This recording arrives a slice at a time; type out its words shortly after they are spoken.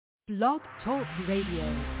Blog Talk Radio.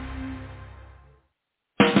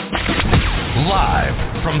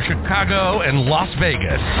 Live from Chicago and Las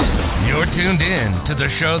Vegas, you're tuned in to the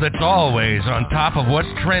show that's always on top of what's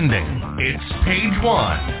trending. It's Page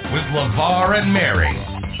One with Levar and Mary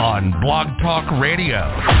on Blog Talk Radio.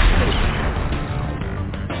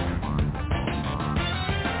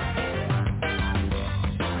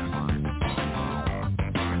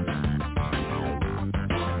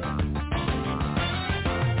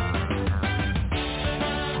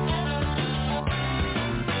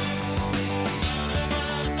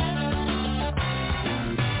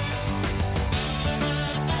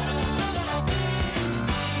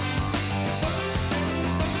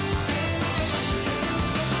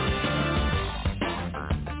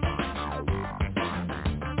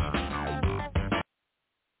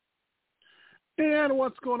 And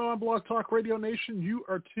what's going on, Blog Talk Radio Nation? You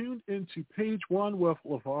are tuned into Page One with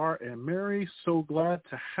Levar and Mary. So glad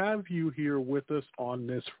to have you here with us on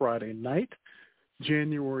this Friday night,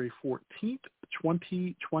 January 14th,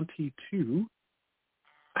 2022.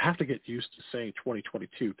 I have to get used to saying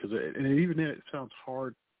 2022 because even then it sounds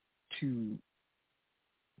hard to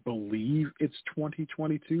believe it's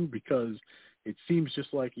 2022 because it seems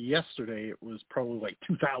just like yesterday it was probably like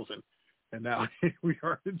 2000. And now we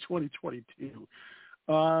are in 2022.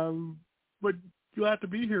 But glad to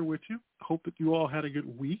be here with you. Hope that you all had a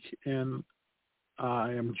good week. And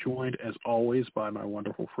I am joined, as always, by my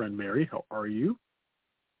wonderful friend, Mary. How are you?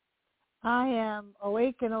 I am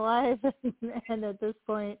awake and alive and at this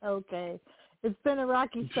point, okay. It's been a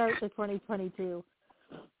rocky start to 2022.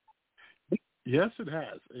 Yes, it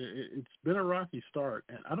has. It's been a rocky start.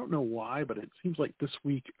 And I don't know why, but it seems like this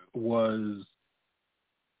week was...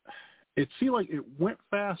 It seemed like it went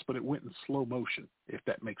fast, but it went in slow motion, if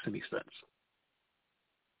that makes any sense.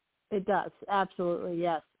 It does. Absolutely,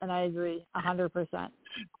 yes. And I agree 100%.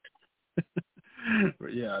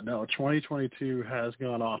 Yeah, no, 2022 has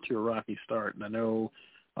gone off to a rocky start. And I know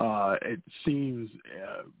it seems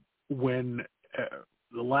when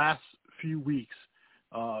the last few weeks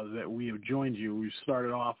that we have joined you, we've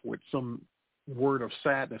started off with some word of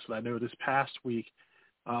sadness. And I know this past week,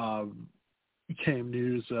 came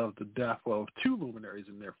news of the death of two luminaries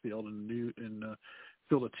in their field, in the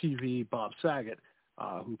field of TV, Bob Saget,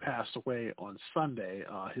 who passed away on Sunday.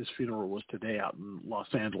 His funeral was today out in Los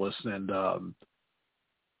Angeles, and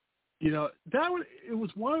it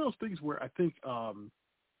was one of those things where I think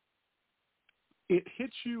it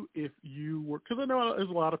hits you if you were, because I know there's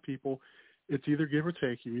a lot of people. It's either give or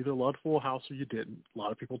take. You either loved Full House or you didn't. A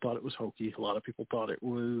lot of people thought it was hokey. A lot of people thought it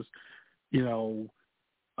was,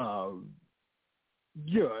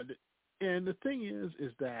 good. And the thing is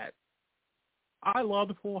that I love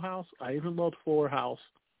the Full House. I even loved Fuller House.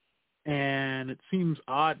 And it seems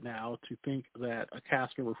odd now to think that a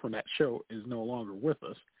cast member from that show is no longer with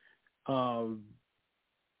us.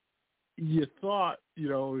 You thought,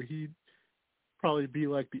 he'd probably be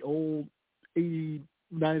like the old 80,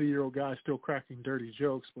 90-year-old guy still cracking dirty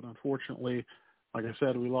jokes. But unfortunately, like I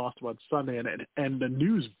said, we lost him on Sunday. And the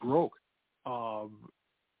news broke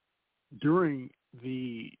during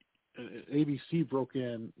ABC broke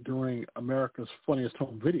in during America's Funniest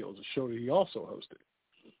Home Videos, a show that he also hosted.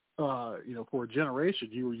 For a generation,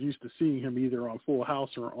 you were used to seeing him either on Full House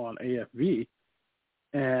or on AFV.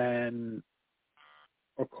 And,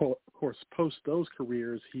 of course, post those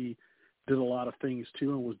careers, he did a lot of things,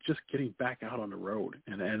 too, and was just getting back out on the road.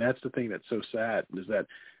 And that's the thing that's so sad, is that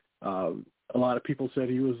a lot of people said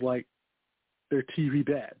he was like their TV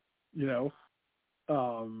dad,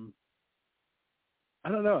 I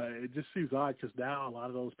don't know. It just seems odd because now a lot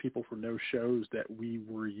of those people from those shows that we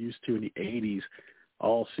were used to in the 80s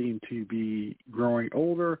all seem to be growing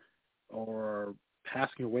older or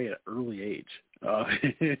passing away at an early age.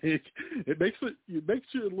 It makes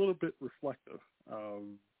you a little bit reflective.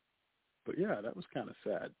 But yeah, that was kind of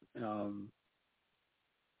sad. And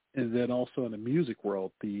then also in the music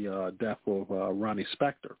world, the death of Ronnie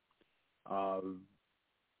Spector.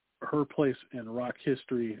 Her place in rock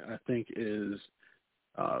history, I think, is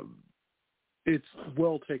it's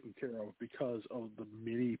well taken care of because of the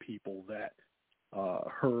many people that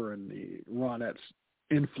her and the Ronettes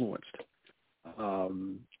influenced.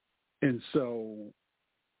 And so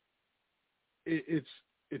it's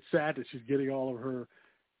sad that she's getting all of her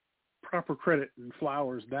proper credit and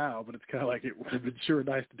flowers now, but it's kind of like it would have been sure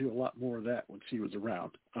nice to do a lot more of that when she was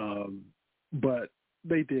around. But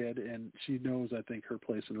they did, and she knows, I think, her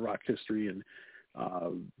place in rock history. And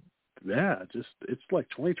it's like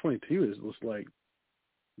 2022 is just like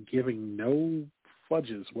giving no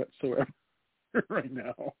fudges whatsoever right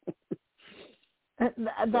now.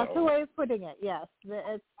 That's a way of putting it. Yes,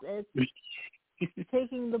 it's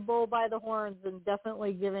taking the bull by the horns and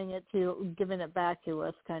definitely giving it back to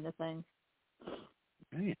us, kind of thing.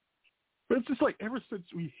 Man. But it's just like ever since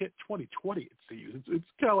we hit 2020, it seems it's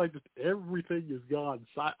kind of like just everything has gone.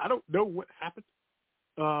 I don't know what happened.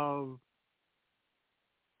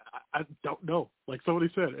 I don't know. Like somebody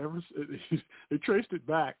said, they traced it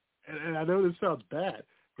back, and I know this sounds bad,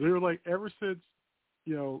 but they were like, ever since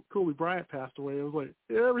Kobe Bryant passed away, it was like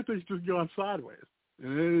everything's just gone sideways.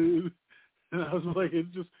 And I was like,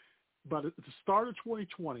 it's just. But at the start of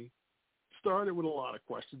 2020, started with a lot of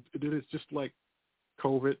questions, and then it's just like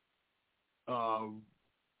COVID.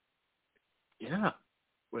 Yeah,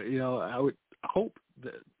 but I would hope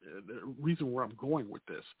that the reason where I'm going with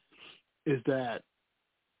this is that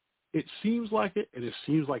it seems like it, and it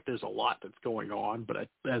seems like there's a lot that's going on. But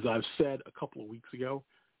as I've said a couple of weeks ago,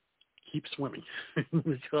 keep swimming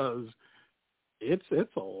because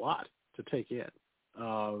it's a lot to take in.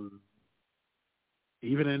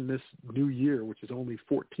 Even in this new year, which is only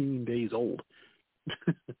 14 days old.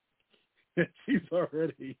 It seems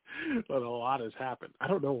already that a lot has happened. I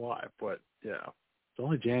don't know why, but yeah, it's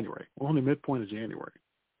only January. We're only midpoint of January.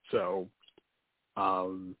 So,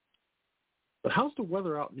 but how's the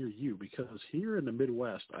weather out near you? Because here in the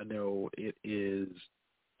Midwest, I know it is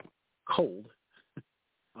cold.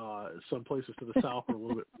 Some places to the south are a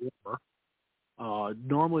little bit warmer.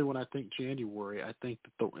 Normally when I think January, I think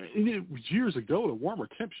that it was years ago, the warmer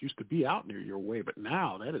temps used to be out near your way, but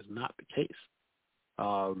now that is not the case.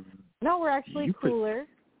 No, we're actually cooler.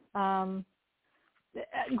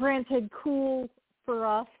 Granted, cool for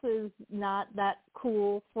us is not that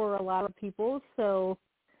cool for a lot of people, so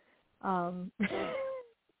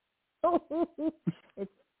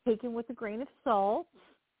it's taken with a grain of salt.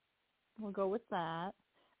 We'll go with that.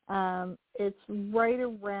 It's right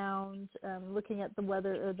around, looking at the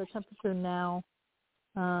weather or the temperature now,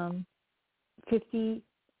 50,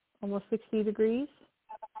 almost 60 degrees.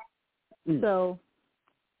 So,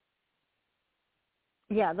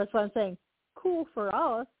 yeah, that's what I'm saying. Cool for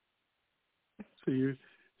us. So you're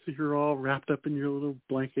all wrapped up in your little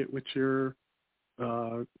blanket with your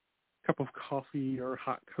cup of coffee or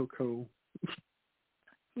hot cocoa.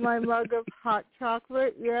 My mug of hot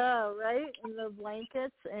chocolate, yeah, right, and the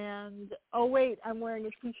blankets, and oh wait, I'm wearing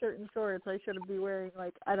a t-shirt and shorts. I should be wearing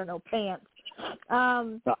pants.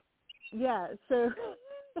 Yeah, so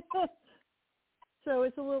so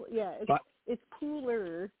it's a little, it's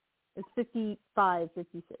cooler. It's 55,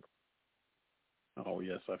 56. Oh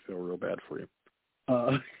yes, I feel real bad for you.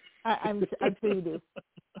 I'm sure you do.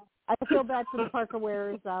 I feel bad for the parka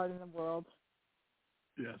wearers out in the world.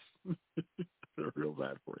 Yes, I feel real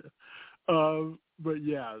bad for you. But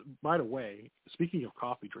yeah, by the way, speaking of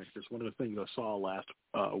coffee drinkers, one of the things I saw last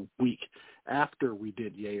week after we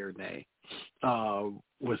did Yay or Nay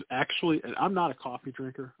was actually, and I'm not a coffee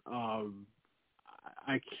drinker.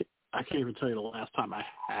 I can't even tell you the last time I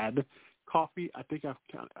had coffee. I think I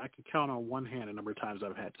can count on one hand the number of times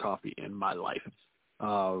I've had coffee in my life.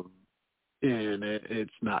 And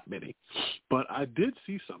it's not many. But I did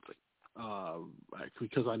see something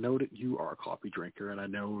because I know that you are a coffee drinker, and I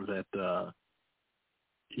know that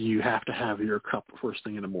you have to have your cup first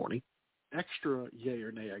thing in the morning. Extra Yay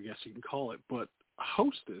or Nay, I guess you can call it. But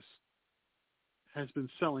Hostess has been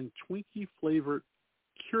selling Twinkie-flavored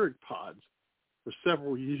Keurig pods for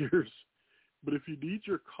several years. But if you need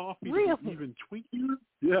your coffee to be even twinkier,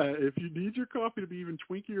 if you need your coffee to be even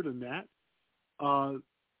twinkier than that,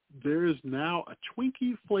 there is now a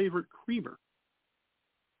Twinkie-flavored creamer.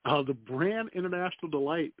 The brand International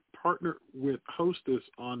Delight partnered with Hostess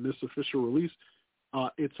on this official release.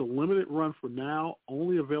 It's a limited run for now,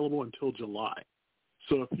 only available until July.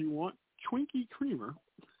 So if you want Twinkie creamer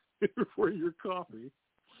for your coffee,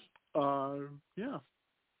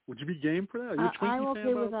 would you be game for that? Are you a Twinkie I'm okay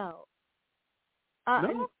fan without.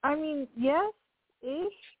 No? I mean,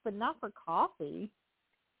 yes-ish, but not for coffee.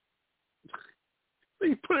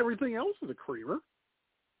 You put everything else in the creamer.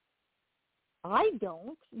 I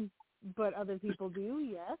don't, but other people do,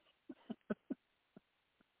 yes.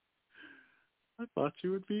 I thought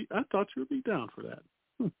you would be down for that.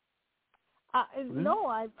 No,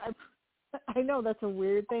 I know that's a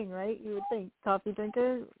weird thing, right? You would think coffee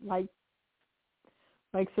drinker like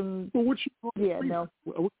some. Well, what's your creamer? No.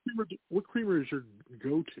 What creamer is your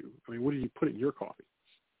go-to? I mean, what do you put in your coffee?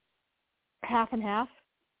 Half and half.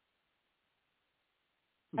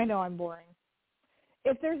 I know I'm boring.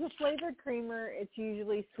 If there's a flavored creamer, it's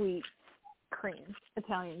usually sweet cream,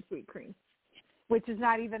 Italian sweet cream, which is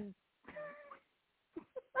not even.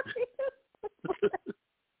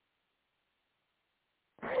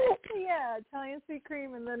 Yeah, Italian sweet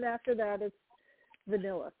cream, and then after that it's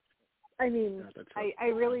vanilla. I mean, I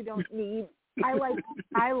really don't need.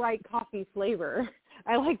 I like coffee flavor.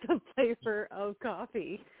 I like the flavor of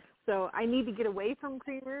coffee. So I need to get away from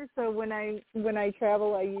creamer. So when I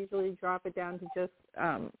travel, I usually drop it down to just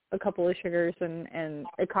a couple of sugars and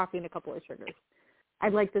a coffee and a couple of sugars. I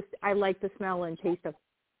like the smell and taste of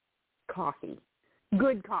coffee.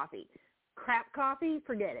 Good coffee. Crap coffee,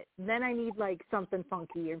 forget it. Then I need like something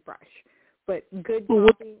funky and fresh. But good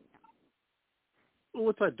coffee.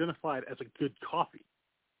 What's identified as a good coffee?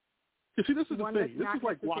 You see, this is One the thing. This is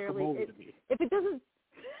like guacamole to me. If it doesn't,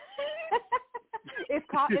 if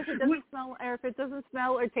it doesn't smell, or if it doesn't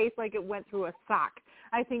smell or taste like it went through a sock,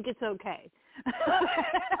 I think it's okay.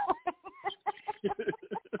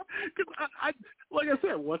 Because I, like I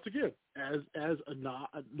said, once again, as a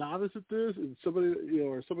novice at this, and somebody,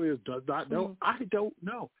 or somebody that does not know, I don't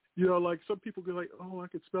know. Like some people go like, oh, I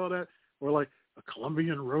could smell that, or like a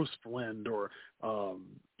Colombian roast blend, or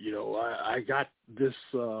I got this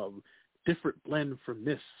different blend from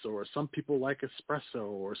this, or some people like espresso,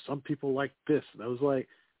 or some people like this. And I was like,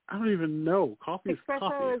 I don't even know. Coffee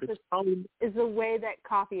espresso is coffee. Is the way that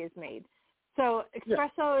coffee is made. So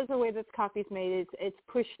espresso is the way that coffee is made. It's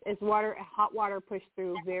pushed as hot water pushed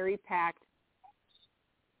through very packed,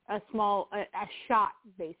 a shot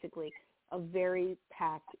basically of very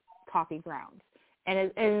packed coffee grounds,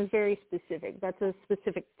 and it's very specific. That's a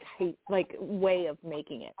specific type, like way of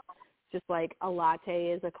making it. Just like a latte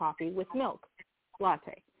is a coffee with milk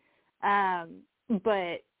latte.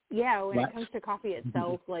 But yeah, when it comes to coffee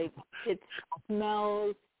itself, like it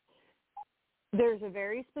smells. There's a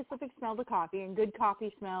very specific smell to coffee, and good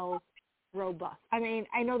coffee smells robust. I mean,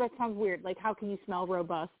 I know that sounds weird. Like, how can you smell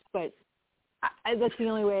robust? But that's the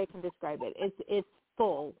only way I can describe it. It's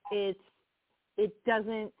full. It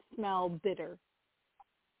doesn't smell bitter.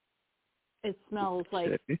 It smells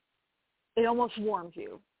like it almost warms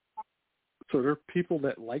you. So there are people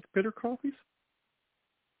that like bitter coffees?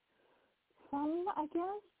 Some, I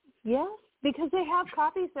guess. Yes, because they have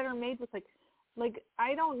coffees that are made with like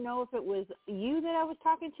I don't know if it was you that I was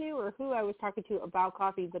talking to or who I was talking to about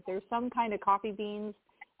coffee, but there's some kind of coffee beans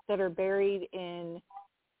that are buried in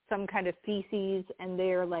some kind of feces, and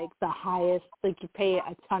they're like the highest. Like you pay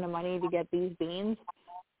a ton of money to get these beans.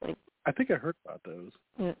 Like I think I heard about those.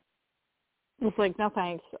 It's like, no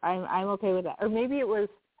thanks, I'm okay with that. Or maybe it was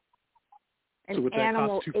an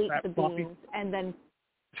animal ate the beans and then,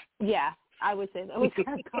 yeah, I would say that was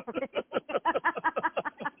crap coffee.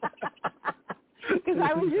 Because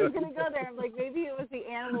I was just going to go there. I'm like, maybe it was the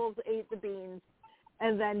animals ate the beans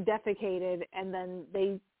and then defecated, and then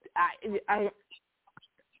they,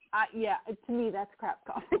 yeah, to me, that's crap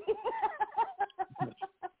coffee.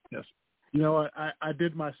 Yes. You know what? I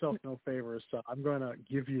did myself no favors, so I'm going to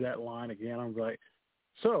give you that line again. I'm like,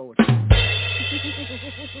 so.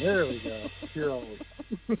 There we go. You're old.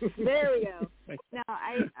 There we go. No,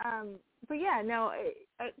 but yeah, no.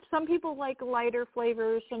 Some people like lighter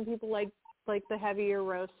flavors. Some people like the heavier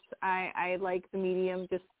roasts. I like the medium.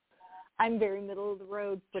 I'm very middle of the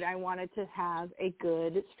road, but I wanted to have a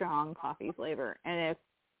good, strong coffee flavor, and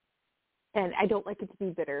I don't like it to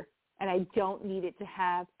be bitter, and I don't need it to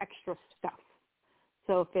have extra stuff.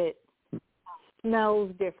 So if it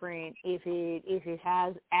smells different, if it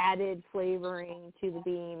has added flavoring to the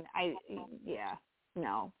bean,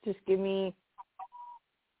 just give me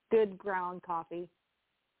good ground coffee.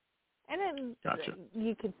 And then Gotcha.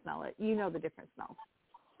 You can smell it. You know the different smells.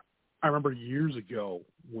 I remember years ago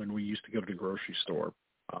when we used to go to the grocery store,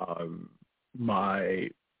 my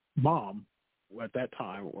mom, at that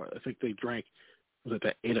time, I think they drank, was it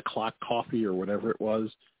that 8 o'clock coffee or whatever it was?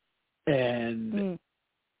 And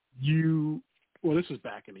this was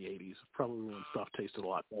back in the 80s, probably when stuff tasted a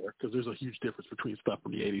lot better, because there's a huge difference between stuff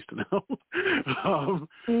from the 80s to now.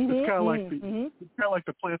 It's kind of like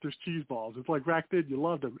the Planters cheese balls. It's like back then you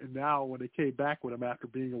loved them, and now when they came back with them after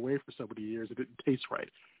being away for so many years, it didn't taste right.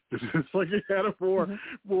 It's like it had a more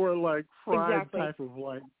like fried type of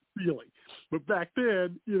like feeling. But back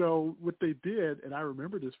then, what they did, and I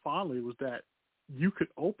remember this fondly, was that you could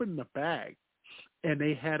open the bag, and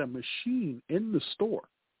they had a machine in the store.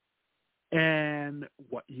 And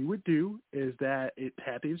what you would do is that it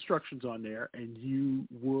had the instructions on there, and you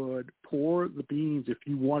would pour the beans. If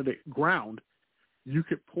you wanted it ground, you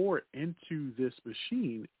could pour it into this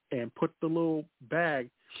machine and put the little bag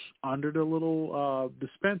under the little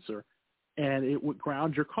dispenser, and it would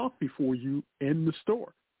ground your coffee for you in the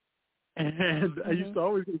store. And I used to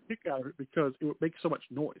always get a kick out of it because it would make so much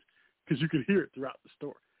noise because you could hear it throughout the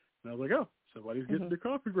store. And I was like, oh, somebody's getting their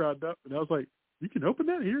coffee ground up. And I was like, you can open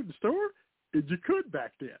that here in the store? You could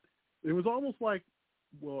back then. It was almost like,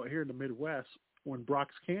 well, here in the Midwest, when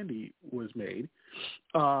Brock's Candy was made,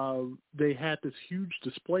 they had this huge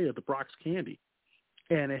display of the Brock's Candy,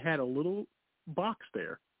 and it had a little box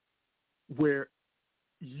there where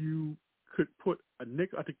you could put a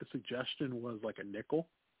nickel. I think the suggestion was like a nickel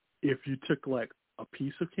if you took like a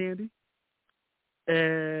piece of candy,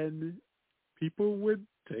 and people would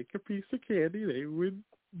take a piece of candy. They would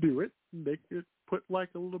do it. And they could put like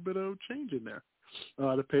a little bit of change in there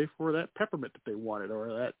to pay for that peppermint that they wanted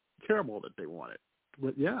or that caramel that they wanted.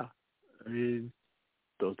 But yeah, I mean,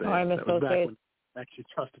 those days. I miss that was those back days. when I actually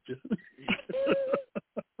trusted you.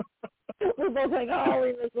 We're both like, oh,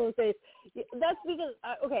 we miss those days. That's because,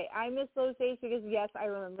 I miss those days because, yes, I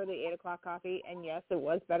remember the 8 o'clock coffee, and yes, it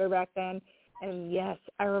was better back then, and yes,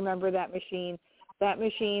 I remember that machine. That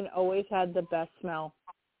machine always had the best smell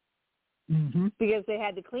because they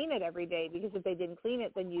had to clean it every day, because if they didn't clean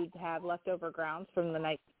it, then you'd have leftover grounds from the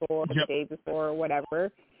night before, the day before, or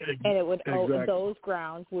whatever, and it would those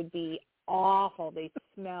grounds would be awful. They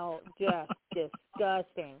smell just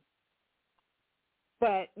disgusting.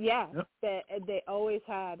 But yeah, they always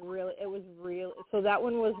had it was real. So that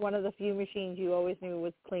one was one of the few machines you always knew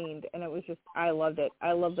was cleaned, and it was just, I loved it.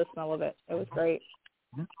 I loved the smell of it. It was great.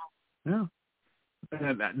 Yeah.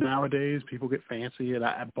 And nowadays people get fancy, and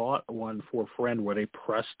I bought one for a friend where they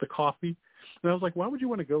press the coffee, and I was like, why would you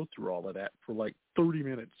want to go through all of that for like 30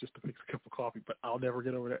 minutes just to fix a cup of coffee? But I'll never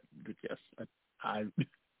get over that. But yes,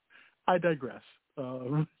 I digress.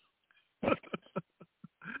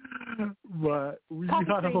 But we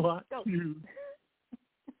got a lot to.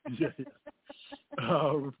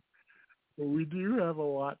 We do have a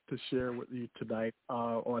lot to share with you tonight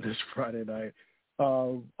on this Friday night.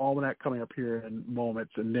 Almanac coming up here in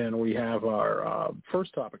moments, and then we have our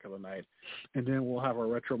first topic of the night, and then we'll have our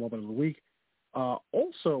retro moment of the week.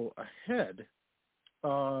 Also ahead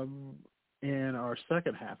in our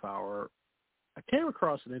second half hour, I came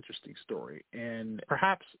across an interesting story, and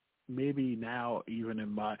perhaps maybe now even in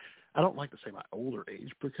my, I don't like to say my older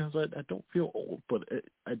age because I don't feel old, but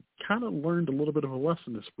I kind of learned a little bit of a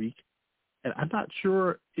lesson this week, and I'm not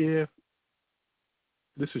sure if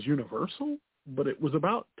this is universal, but it was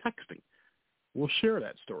about texting. We'll share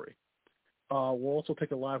that story. We'll also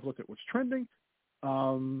take a live look at what's trending.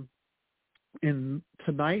 And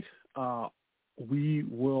tonight we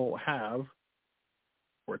will have,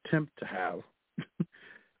 or attempt to have,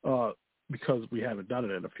 because we haven't done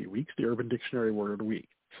it in a few weeks, the Urban Dictionary Word of the Week.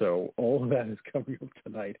 So all of that is coming up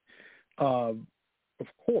tonight. Of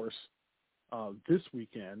course, this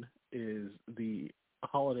weekend is the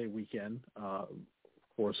holiday weekend, of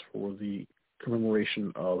course, for the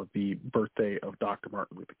commemoration of the birthday of Dr.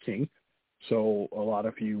 Martin Luther King. So a lot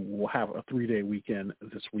of you will have a 3-day weekend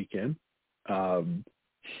this weekend. I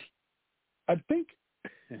think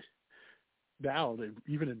now,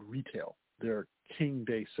 even in retail, there are King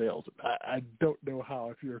Day sales. I don't know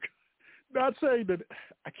how, if you're not saying that,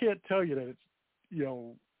 I can't tell you that it's,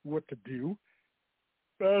 what to do.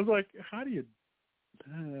 But I was like, how do you,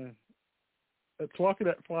 it's walking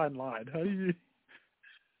that fine line. How do you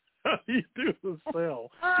do the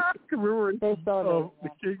sale? Commemorating of the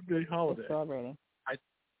King Day holiday.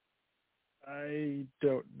 I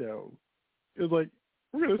don't know. It's like,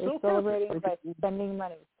 we're going to sell celebrating by spending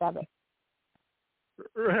money. Stop it.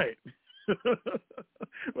 Right.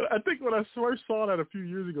 But I think when I first saw that a few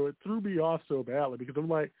years ago, it threw me off so badly because I'm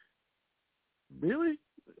like, really?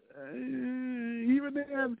 Even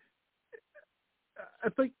then, I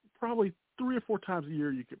think probably 3 or 4 times a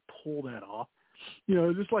year you could pull that off.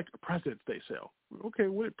 Just like a President's Day sale. Okay,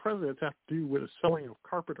 what did presidents have to do with the selling of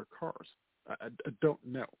carpet or cars? I don't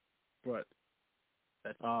know, but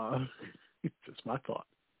it's just my thought.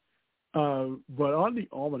 But on the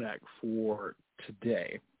almanac for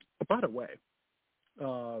today, by the way,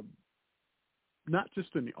 not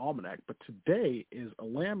just in the almanac, but today is a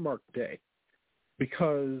landmark day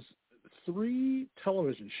because 3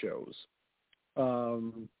 television shows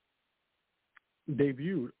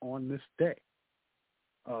debuted on this day.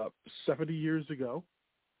 70 years ago,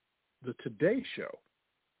 the Today Show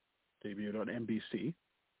debuted on NBC.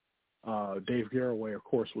 Dave Garroway, of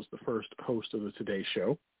course, was the first host of the Today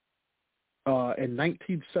Show. In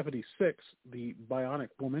 1976, The Bionic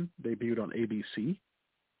Woman debuted on ABC.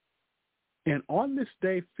 And on this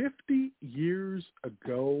day, 50 years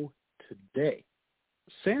ago today,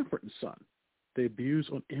 Sanford and Son debuts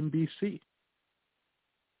on NBC.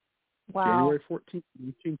 Wow. January 14th,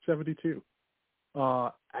 1972.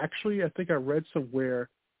 Actually, I think I read somewhere,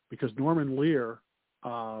 because Norman Lear,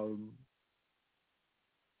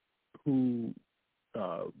 who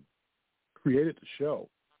created the show,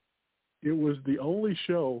 it was the only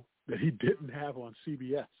show that he didn't have on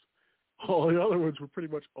CBS. All the other ones were pretty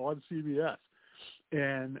much on CBS.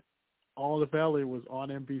 And All in the Valley was on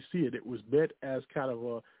NBC, and it was meant as kind of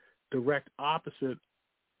a direct opposite,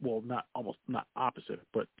 well, not opposite,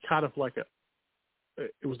 but kind of like it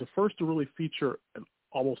was the first to really feature an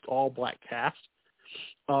almost all-black cast,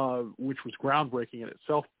 which was groundbreaking in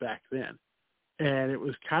itself back then. And it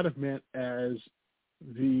was kind of meant as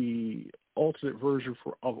the alternate version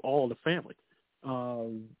of All in the Family.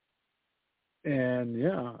 And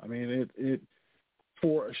yeah, I mean, it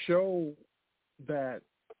for a show that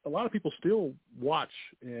a lot of people still watch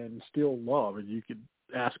and still love, and you could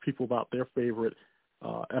ask people about their favorite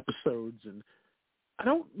episodes, and I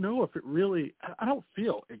don't know if it really, I don't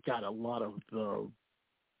feel it got a lot of the,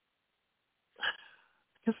 I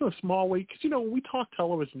guess in a small way, because, when we talk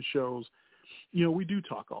television shows, we do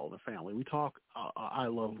talk All in the Family. We talk I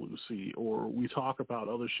Love Lucy, or we talk about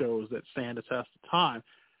other shows that stand the test of time.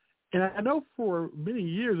 And I know for many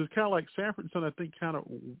years, it's kind of like Sanford and Son, I think, kind of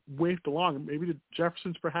waved along. Maybe the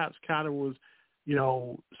Jeffersons perhaps kind of was,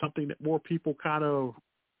 something that more people kind of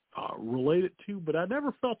related to. But I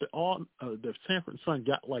never felt that the Sanford and Son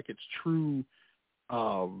got like its true,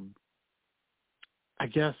 I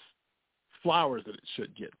guess, flowers that it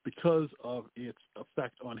should get because of its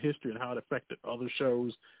effect on history and how it affected other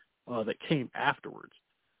shows that came afterwards.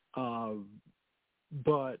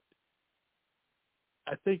 But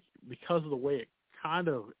I think because of the way it kind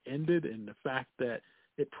of ended and the fact that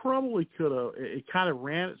it probably could have, it kind of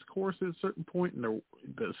ran its course at a certain point, and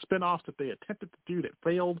the spinoffs that they attempted to do that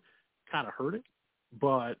failed kind of hurt it,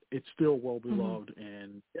 but it's still well beloved. Mm-hmm.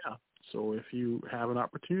 And yeah, so if you have an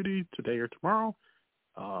opportunity today or tomorrow,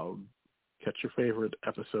 catch your favorite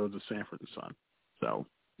episodes of Sanford and Son. So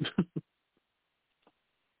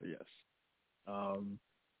yes.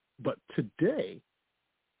 But today,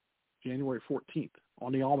 January 14th,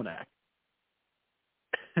 on the Almanac,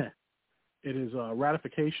 it is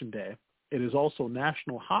Ratification Day. It is also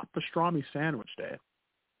National Hot Pastrami Sandwich Day.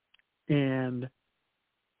 And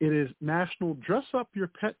it is National Dress Up Your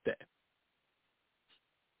Pet Day.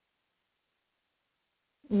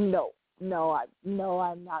 No,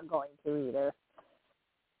 I'm not going to either.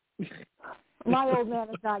 My old man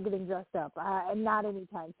is not getting dressed up. Not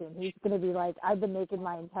anytime soon. He's going to be like, I've been naked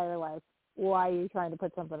my entire life. Why are you trying to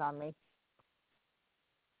put something on me?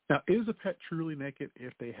 Now, is a pet truly naked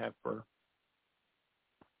if they have fur?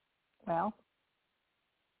 Well,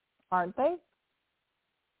 aren't they?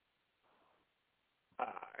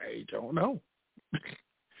 I don't know.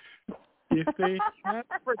 If they have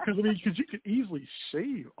fur, because you could easily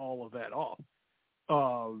shave all of that off.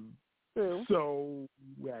 True. So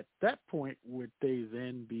at that point, would they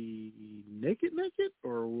then be naked,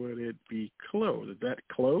 or would it be clothed? Is that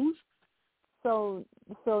clothes? So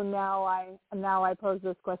now I pose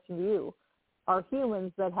this question to you: are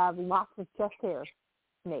humans that have lots of chest hair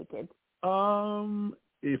naked?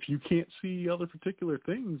 If you can't see other particular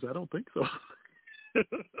things, I don't think so. You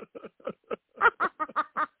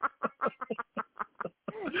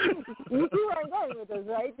see where I'm going with this,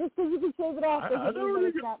 right? Just because you can shave it off doesn't mean that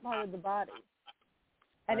it's not part of the body,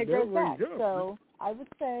 and it grows back. So I would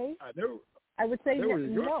say no.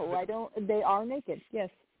 I don't. They are naked.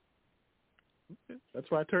 Yes. Okay. That's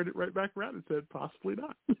why I turned it right back around and said possibly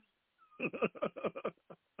not.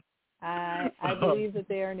 I believe that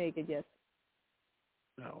they are naked. Yes.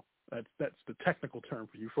 No, that's the technical term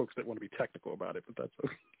for you folks that want to be technical about it, but that's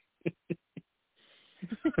okay.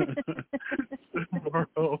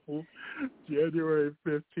 Tomorrow, January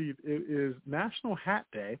 15th, it is National Hat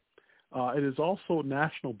Day. It is also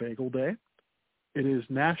National Bagel Day. It is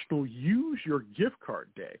National Use Your Gift Card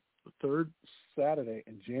Day, the third Saturday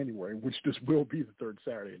in January, which this will be the third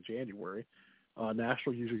Saturday in January.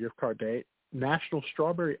 National Use Your Gift Card Day, National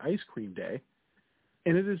Strawberry Ice Cream Day,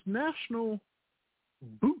 and it is National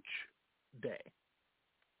Booch Day.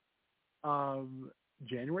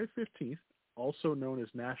 January 15th, also known as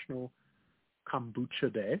National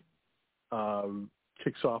Kombucha Day,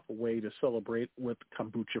 kicks off a way to celebrate with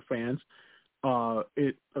kombucha fans.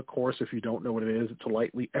 It, of course, if you don't know what it is, it's a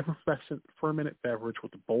lightly effervescent fermented beverage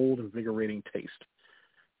with a bold, invigorating taste.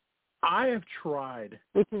 I have tried.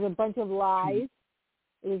 Which is a bunch of lies.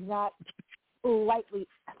 It is not lightly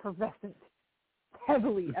effervescent.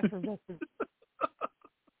 Heavily effervescent.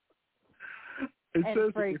 It and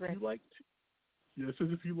says fragrant. If you like tea, it says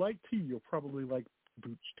if you like tea, you'll probably like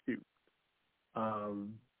booch too.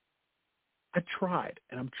 I tried,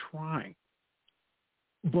 and I'm trying,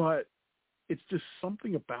 but it's just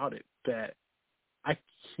something about it that I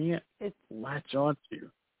can't latch on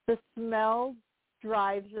to. The smell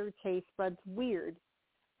drives your taste buds weird.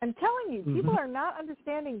 I'm telling you, people are not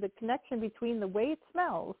understanding the connection between the way it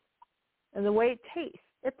smells and the way it tastes.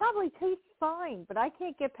 It probably tastes fine, but I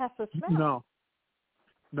can't get past the smell.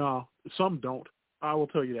 No, some don't. I will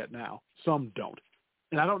tell you that now. Some don't.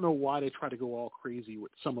 And I don't know why they try to go all crazy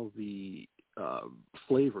with some of the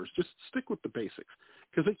flavors. Just stick with the basics.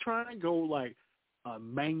 Because they try and go like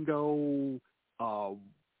mango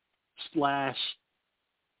slash,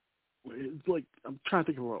 it's like, I'm trying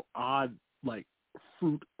to think of an odd like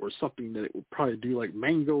fruit or something that it would probably do, like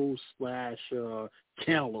mango slash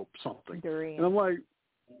cantaloupe something. Durian. And I'm like,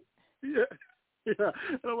 yeah.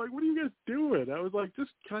 And I'm like, what are you guys doing? I was like, can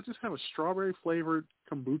I just have a strawberry flavored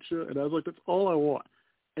kombucha? And I was like, that's all I want.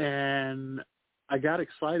 And I got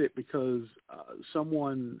excited because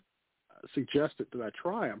someone suggested that I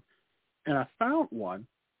try them, and I found one,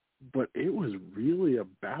 but it was really a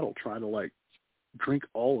battle trying to like drink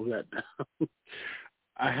all of that down.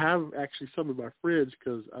 I have actually some in my fridge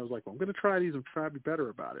because I was like, well, I'm going to try these and try to be better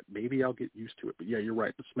about it. Maybe I'll get used to it. But yeah, you're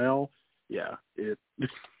right. The smell, yeah, it's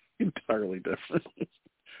entirely different.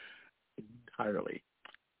 Entirely.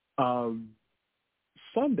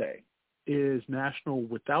 Sunday is National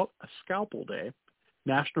Without a Scalpel Day,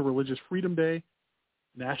 National Religious Freedom Day,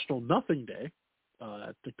 National Nothing Day.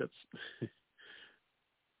 I think that's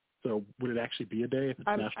so. Would it actually be a day if it's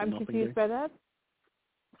National I'm Nothing confused Day? by that.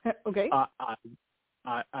 Okay.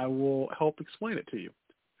 I will help explain it to you.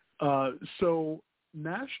 So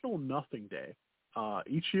National Nothing Day,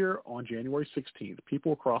 each year on January 16th,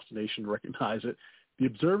 people across the nation recognize it. The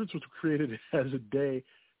observance was created as a day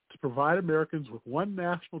to provide Americans with one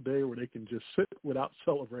national day where they can just sit without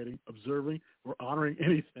celebrating, observing, or honoring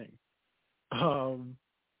anything.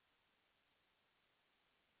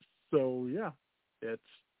 So, yeah, it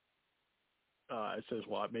says,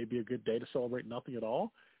 well, it may be a good day to celebrate nothing at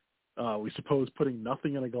all. We suppose putting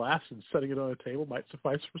nothing in a glass and setting it on a table might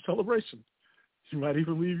suffice for celebration. You might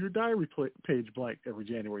even leave your diary page blank every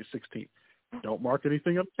January 16th. Don't mark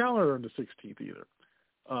anything on the calendar on the 16th either.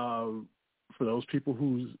 For those people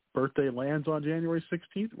whose birthday lands on January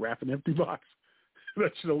 16th, wrap an empty box.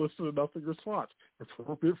 That should elicit a nothing response,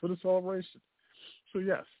 appropriate for the celebration. So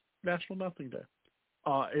yes, National Nothing Day.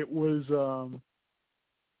 It was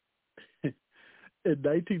in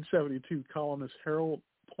 1972, columnist Harold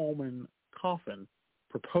Pullman Coffin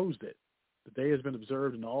proposed it. The day has been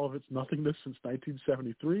observed in all of its nothingness since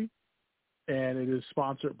 1973, and it is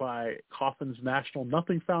sponsored by Coffin's National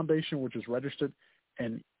Nothing Foundation, which is registered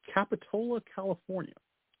in Capitola, California.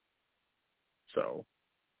 So,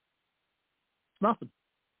 nothing.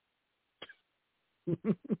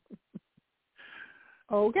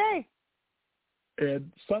 Okay.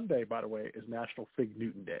 And Sunday, by the way, is National Fig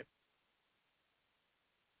Newton Day.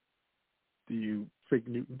 Do you fig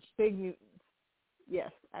Newtons? Fig Newtons.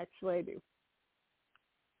 Yes, actually I do.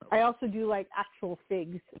 I also do like actual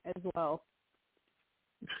figs as well.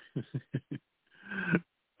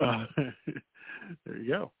 There you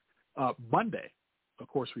go. Monday, of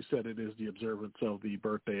course, we said it is the observance of the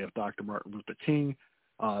birthday of Dr. Martin Luther King.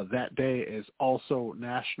 That day is also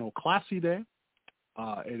National Classy Day.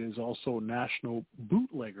 It is also National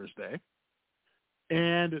Bootleggers Day.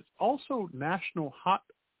 And it's also National Hot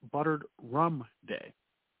Buttered Rum Day.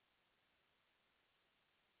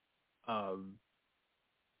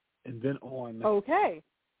 And then on... Okay.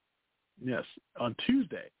 Yes, on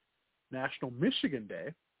Tuesday, National Michigan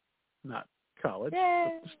Day, not college,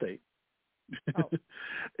 Yay. but the state. Oh.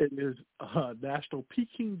 It is National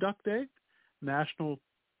Peking Duck Day, National,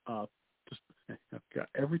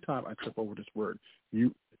 every time I trip over this word,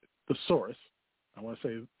 thesaurus, I want to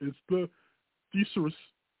say it's the thesaurus,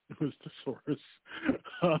 it was thesaurus.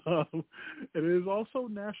 It is also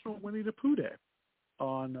National Winnie the Pooh Day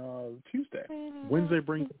on Tuesday. Wednesday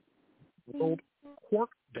brings World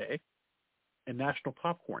Quark Day and National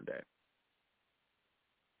Popcorn Day.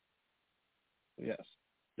 Yes,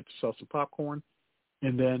 get yourself some popcorn.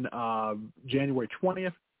 And then January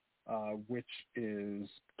 20th, which is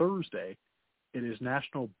Thursday, it is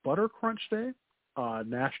National Butter Crunch Day,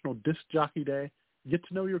 National Disc Jockey Day, Get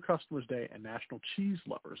to Know Your Customers Day, and National Cheese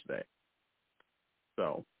Lovers Day.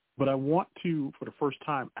 So, but I want to, for the first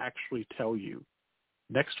time, actually tell you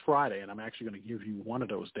next Friday, and I'm actually going to give you one of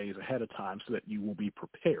those days ahead of time so that you will be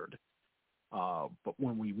prepared. But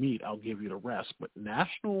when we meet, I'll give you the rest. But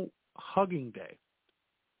National Hugging Day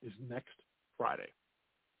is next Friday.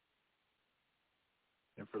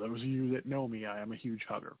 And for those of you that know me, I am a huge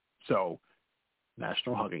hugger. So,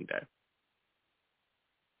 National Hugging Day.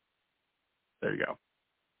 There you go.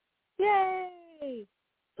 Yay!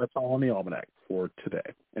 That's all on the almanac for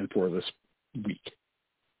today and for this week.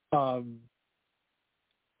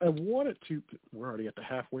 wanted to. We're already at the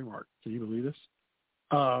halfway mark. Can you believe this?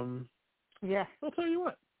 Yeah. I'll tell you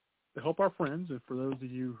what. To help our friends, and for those of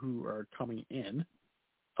you who are coming in,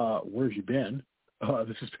 where have you been?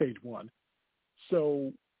 This is page one.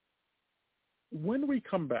 So when we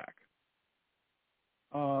come back,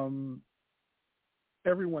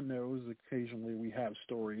 everyone knows occasionally we have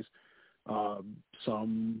stories,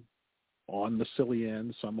 some on the silly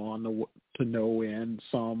end, some on the to know end,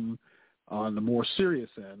 some on the more serious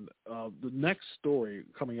end. The next story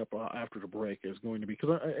coming up after the break is going to be,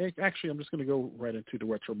 because I'm just going to go right into the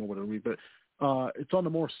retro moment of the week, but it's on the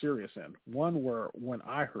more serious end. One where when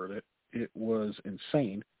I heard it, it was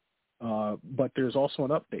insane, but there's also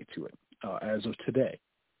an update to it as of today.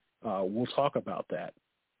 We'll talk about that.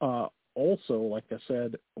 Also, like I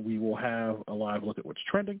said, we will have a live look at what's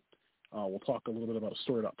trending. We'll talk a little bit about a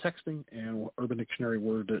story about texting and Urban Dictionary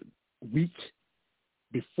word of the week.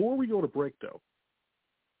 Before we go to break, though,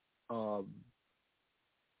 want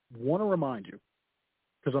to remind you,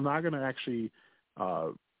 because I'm not going to actually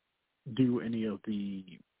do any of the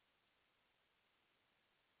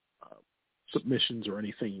submissions or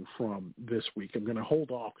anything from this week. I'm going to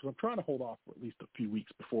hold off, because I'm trying to hold off for at least a few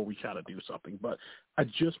weeks before we kind of do something. But I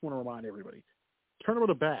just want to remind everybody,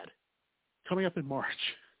 Tournament of Bad, coming up in March.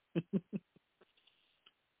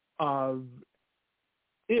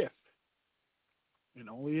 If, and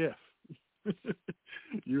only if,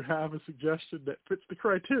 you have a suggestion that fits the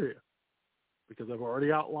criteria, because I've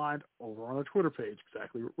already outlined over on our Twitter page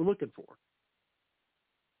exactly what we're looking for,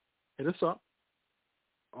 hit us up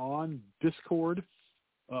on Discord.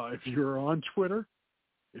 If you're on Twitter,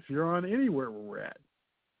 if you're on anywhere where we're at,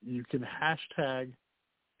 you can hashtag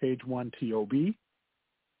page1TOB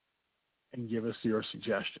and give us your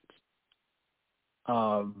suggestions.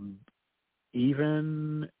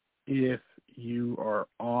 Even if you are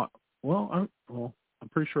on, I'm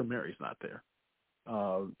pretty sure Mary's not there.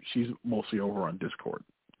 She's mostly over on Discord.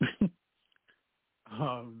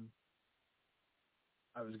 I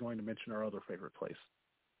was going to mention our other favorite place.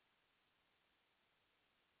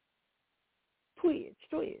 Twitch.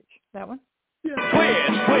 That one? Yeah.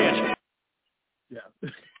 Twitch. Yeah.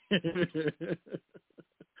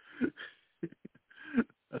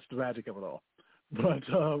 That's the magic of it all. But,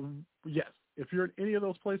 yes, if you're in any of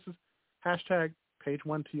those places, hashtag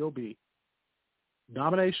page1TOB.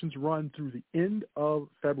 Nominations run through the end of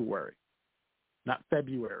February. Not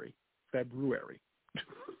February. February.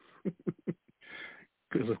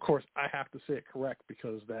 Because, of course, I have to say it correct,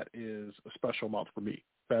 because that is a special month for me.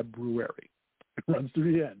 February. It runs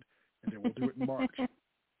through the end, and then we'll do it in March.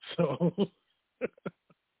 So,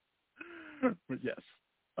 but yes.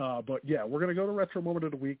 But, yeah, we're going to go to Retro Moment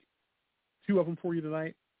of the Week. 2 of them for you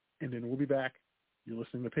tonight, and then we'll be back. You're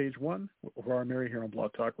listening to Page One with Levar and Mary here on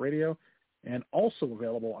Blog Talk Radio, and also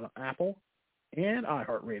available on Apple and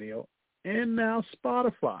iHeartRadio, and now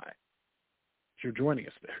Spotify. If you're joining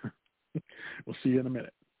us there. We'll see you in a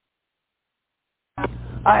minute.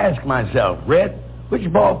 I ask myself, Red, which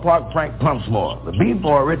ballpark prank pumps more, the beef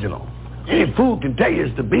or original? Any fool can tell you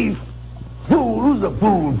it's the beef. Fool, who's a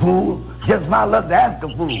fool? Just my luck to ask a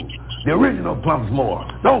fool. The original pumps more.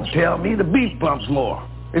 Don't tell me the beef pumps more.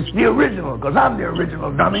 It's the original, because I'm the original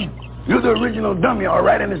dummy. You're the original dummy, all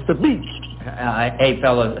right, and it's the beef. Hey,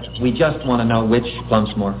 fella, we just want to know which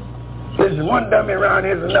pumps more. Listen, one dummy around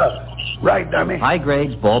here's enough. Right, dummy? High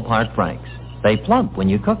grades ballpark franks. They plump when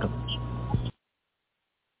you cook them.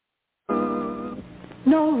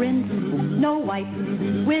 No rinse, no wipe,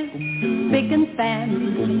 with spick and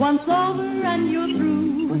span. Once over and you're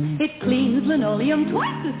through. It cleans linoleum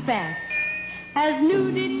twice as fast as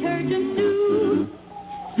new detergents do.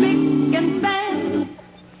 Spick and span.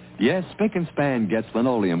 Yes, Spick and Span gets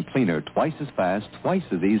linoleum cleaner twice as fast, twice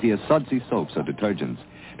as easy as sudsy soaps or detergents.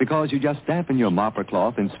 Because you just dampen your mopper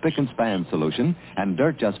cloth in Spick and Span solution, and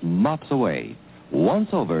dirt just mops away. Once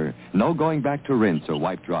over, no going back to rinse or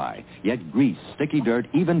wipe dry. Yet grease, sticky dirt,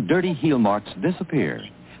 even dirty heel marks disappear.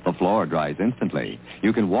 The floor dries instantly.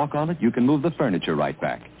 You can walk on it, you can move the furniture right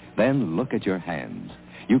back. Then look at your hands.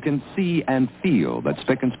 You can see and feel that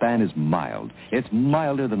Spick and Span is mild. It's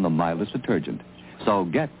milder than the mildest detergent. So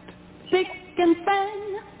get Spick and Span.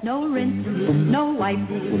 No rinse, no wipe,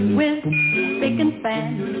 with Spick and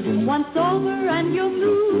Span. Once over and you're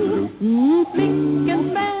through. Spick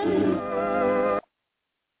and Span.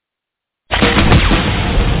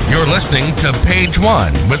 You're listening to Page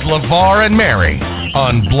One with Levar and Mary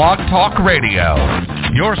on Blog Talk Radio.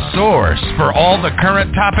 Your source for all the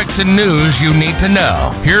current topics and news you need to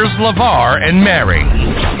know. Here's Levar and Mary.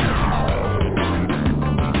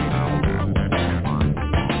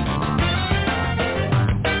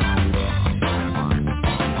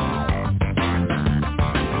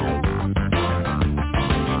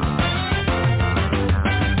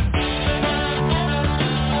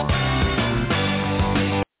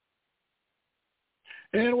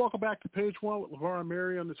 And welcome back to Page One with Levar and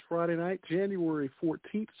Mary on this Friday night, January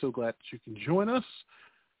 14th. So glad that you can join us.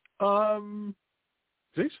 Do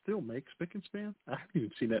they still make Spick and Span? I haven't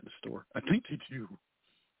even seen that in the store. I think they do.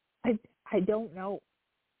 I don't know.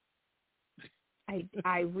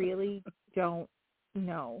 I really don't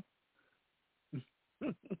know.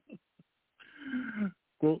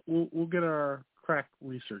 We'll get our crack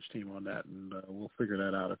research team on that, and we'll figure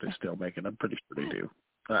that out if they still make it. I'm pretty sure they do.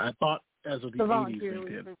 I thought as of the 80s they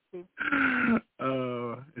did.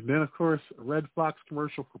 And then, of course, a Red Fox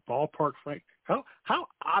commercial for Ballpark Frank. How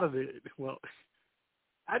out of it? Well,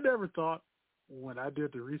 I never thought when I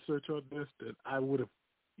did the research on this that I would have,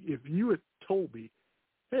 if you had told me,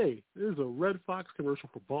 hey, there's a Red Fox commercial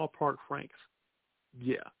for Ballpark Franks.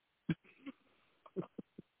 Yeah.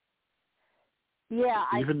 Yeah,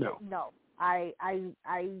 no. I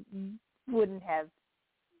wouldn't have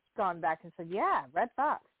gone back and said, yeah, Red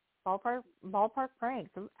Fox, Ballpark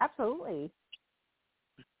Franks, absolutely.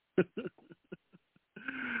 That's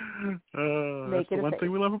the one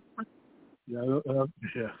thing we love. Yeah,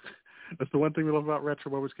 that's the one thing we love about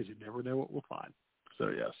retro movies, because you never know what we'll find. So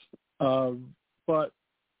yes, but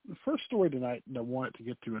the first story tonight, and I wanted to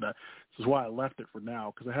get to it. This is why I left it for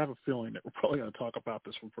now, because I have a feeling that we're probably going to talk about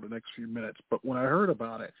this one for the next few minutes. But when I heard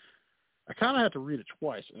about it, I kind of had to read it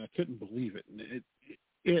twice, and I couldn't believe it. And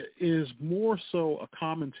it is more so a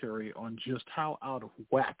commentary on just how out of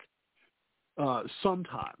whack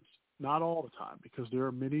sometimes, not all the time, because there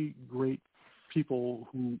are many great people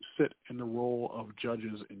who sit in the role of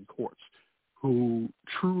judges in courts who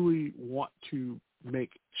truly want to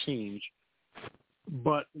make change.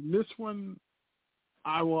 But in this one,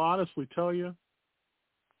 I will honestly tell you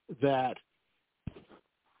that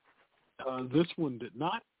this one did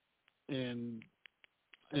not. And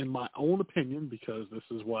in my own opinion, because this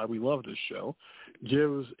is why we love this show,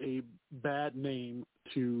 gives a bad name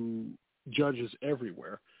to judges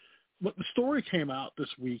everywhere. But the story came out this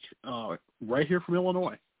week right here from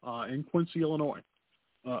Illinois, in Quincy, Illinois.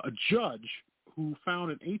 A judge who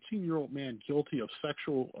found an 18-year-old man guilty of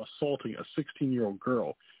sexual assaulting a 16-year-old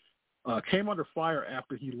girl came under fire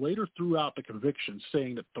after he later threw out the conviction,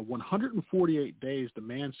 saying that the 148 days the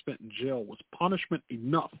man spent in jail was punishment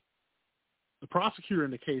enough. The prosecutor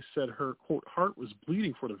in the case said her, quote, heart was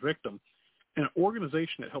bleeding for the victim. An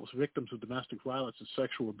organization that helps victims of domestic violence and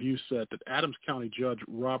sexual abuse said that Adams County Judge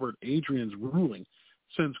Robert Adrian's ruling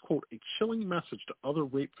sends, quote, a chilling message to other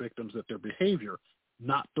rape victims that their behavior,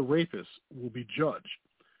 not the rapist, will be judged.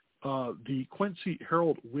 The Quincy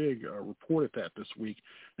Herald-Whig reported that this week.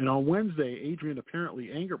 And on Wednesday, Adrian,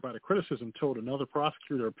 apparently angered by the criticism, told another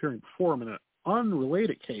prosecutor appearing before him in an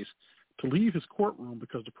unrelated case to leave his courtroom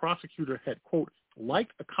because the prosecutor had, quote,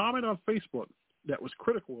 liked a comment on Facebook that was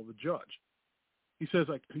critical of the judge. He says,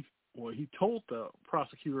 he told the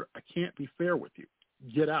prosecutor, I can't be fair with you.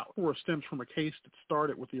 Get out. Or stems from a case that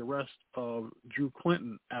started with the arrest of Drew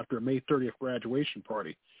Clinton after a May 30th graduation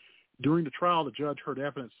party. During the trial, the judge heard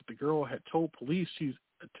evidence that the girl had told police she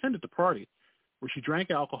attended the party where she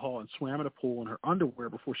drank alcohol and swam in a pool in her underwear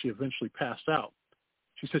before she eventually passed out.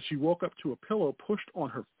 She said she woke up to a pillow pushed on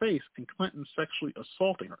her face and Clinton sexually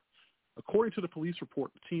assaulting her. According to the police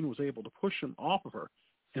report, the teen was able to push him off of her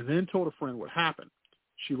and then told a friend what happened.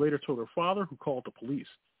 She later told her father, who called the police.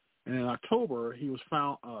 And in October,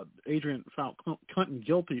 Adrian found Clinton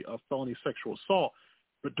guilty of felony sexual assault.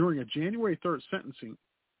 But during a January 3rd sentencing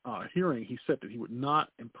hearing, he said that he would not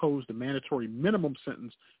impose the mandatory minimum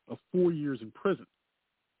sentence of 4 years in prison.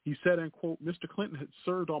 He said, and quote, Mr. Clinton had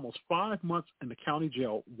served almost 5 months in the county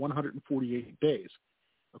jail, 148 days,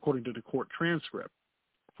 according to the court transcript.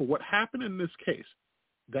 For what happened in this case,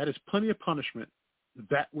 that is plenty of punishment.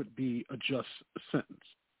 That would be a just sentence.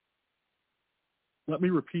 Let me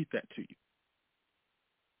repeat that to you.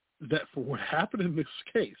 That for what happened in this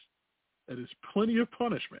case, that is plenty of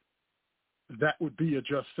punishment. That would be a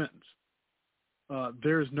just sentence.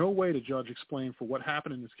 There is no way the judge explained for what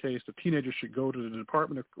happened in this case the teenager should go to the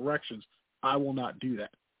Department of Corrections. I will not do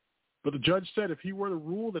that. But the judge said if he were to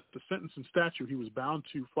rule that the sentence and statute he was bound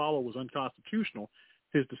to follow was unconstitutional,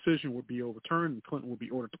 his decision would be overturned and Clinton would be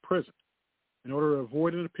ordered to prison. In order to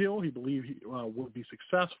avoid an appeal, he believed he would be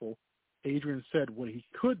successful. Adrian said what he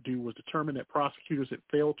could do was determine that prosecutors had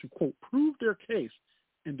failed to, quote, prove their case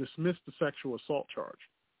and dismiss the sexual assault charge.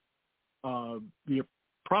 The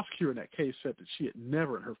prosecutor in that case said that she had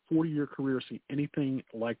never in her 40-year career seen anything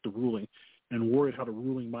like the ruling and worried how the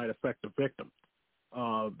ruling might affect the victim.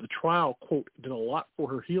 The trial, quote, did a lot for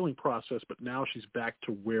her healing process, but now she's back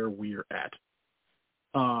to where we're at.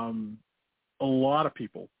 A lot of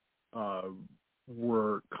people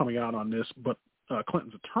were coming out on this, but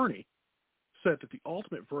Clinton's attorney said that the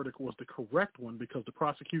ultimate verdict was the correct one because the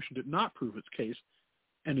prosecution did not prove its case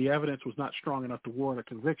and the evidence was not strong enough to warrant a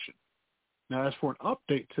conviction. Now, as for an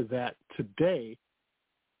update to that, today,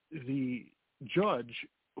 the judge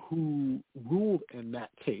who ruled in that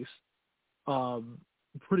case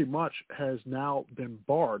pretty much has now been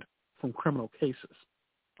barred from criminal cases.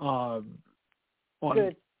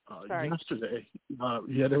 Yesterday,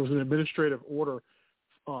 there was an administrative order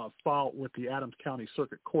filed with the Adams County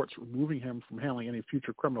Circuit Courts removing him from handling any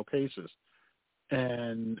future criminal cases.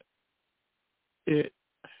 And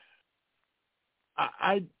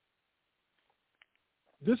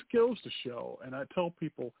this goes to show, and I tell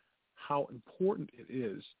people how important it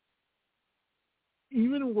is,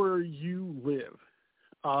 even where you live,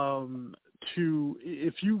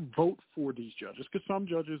 if you vote for these judges, because some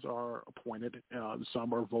judges are appointed,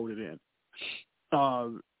 some are voted in.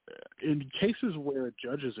 In cases where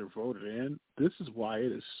judges are voted in, this is why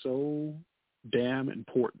it is so damn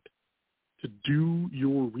important to do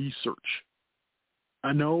your research.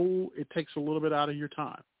 I know it takes a little bit out of your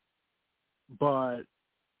time, but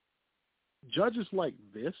judges like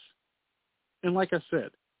this, and like I said,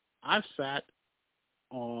 I've sat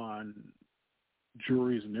on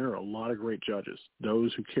juries, and there are a lot of great judges,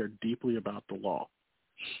 those who care deeply about the law.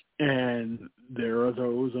 And there are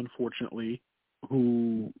those, unfortunately,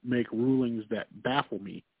 who make rulings that baffle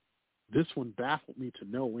me. This one baffled me to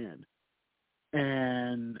no end.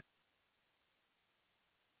 And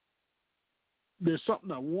there's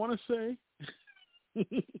something I want to say,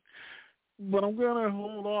 but I'm going to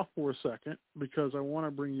hold off for a second because I want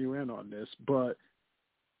to bring you in on this. But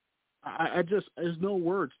there's no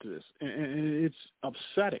words to this. And it's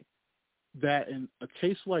upsetting that in a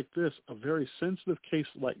case like this, a very sensitive case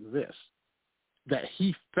like this, that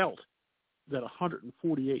he felt that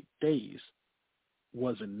 148 days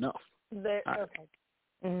was enough. Okay.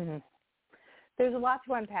 Mm-hmm. There's a lot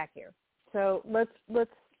to unpack here. So let's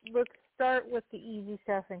start with the easy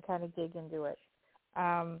stuff and kind of dig into it.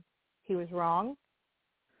 He was wrong.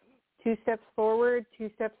 2 steps forward, 2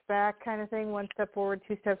 steps back kind of thing, 1 step forward,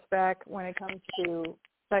 2 steps back when it comes to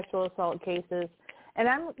sexual assault cases. And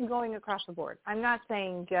I'm going across the board. I'm not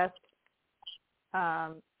saying just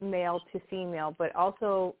male to female, but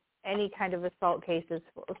also any kind of assault cases,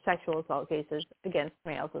 sexual assault cases against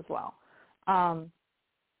males as well.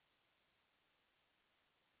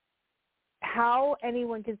 How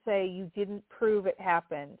anyone can say you didn't prove it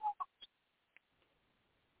happened.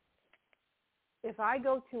 If I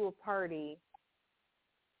go to a party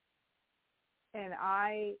and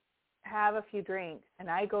I have a few drinks and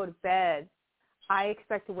I go to bed, I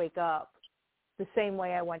expect to wake up the same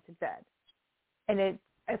way I went to bed. And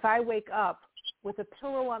if I wake up with a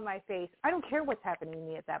pillow on my face, I don't care what's happening to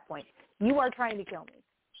me at that point. You are trying to kill me,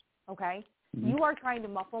 okay? Mm-hmm. You are trying to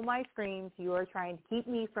muffle my screams. You are trying to keep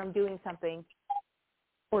me from doing something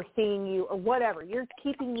or seeing you or whatever. You're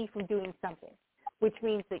keeping me from doing something, which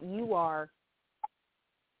means that you are,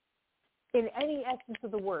 in any essence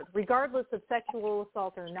of the word, regardless of sexual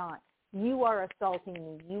assault or not, you are assaulting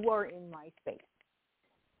me. You are in my space.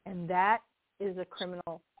 And that is a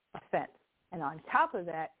criminal offense. And on top of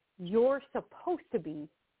that, you're supposed to be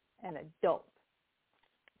an adult.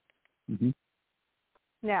 Mm-hmm.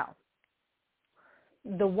 Now,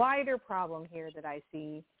 the wider problem here that I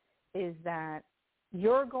see is that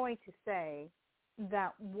you're going to say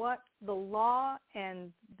that what the law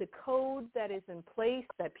and the code that is in place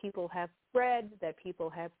that people have read, that people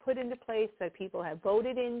have put into place, that people have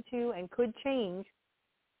voted into and could change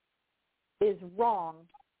is wrong,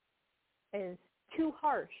 is too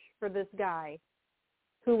harsh for this guy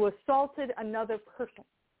who assaulted another person.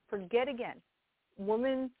 Forget again,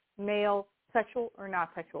 woman, male, sexual or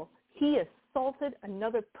not sexual. He assaulted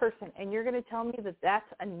another person, and you're going to tell me that that's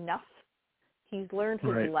enough? He's learned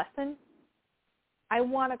his lesson? I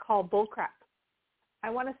want to call bullcrap. I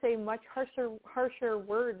want to say much harsher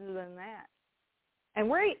words than that.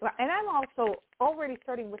 And I'm also already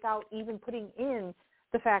starting without even putting in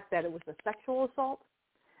the fact that it was a sexual assault,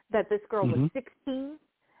 that this girl was 16,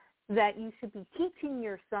 that you should be teaching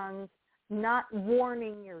your sons, not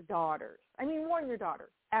warning your daughters. I mean, warn your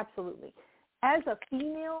daughters, absolutely. As a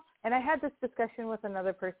female, and I had this discussion with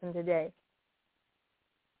another person today,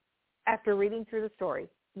 after reading through the story,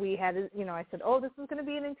 we had, I said, this is going to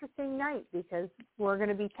be an interesting night because we're going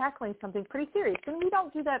to be tackling something pretty serious. And we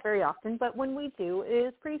don't do that very often, but when we do, it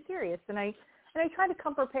is pretty serious. And I try to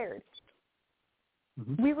come prepared.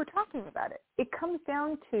 Mm-hmm. We were talking about it. It comes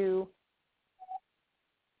down to,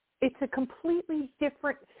 it's a completely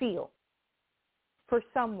different feel for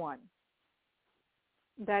someone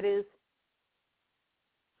that is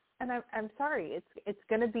and I'm sorry, it's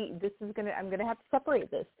going to be, I'm going to have to separate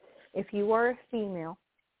this. If you are a female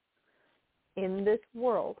in this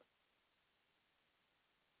world,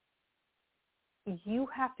 you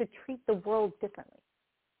have to treat the world differently.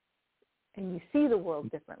 And you see the world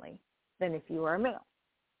differently than if you are a male.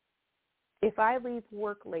 If I leave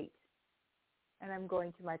work late and I'm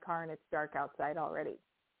going to my car and it's dark outside already,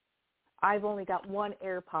 I've only got one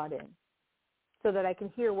AirPod in so that I can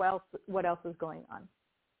hear what else is going on.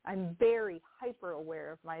 I'm very hyper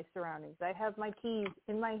aware of my surroundings. I have my keys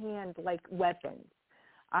in my hand like weapons.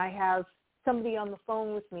 I have somebody on the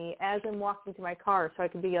phone with me as I'm walking to my car, so I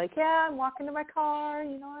can be like, yeah, I'm walking to my car,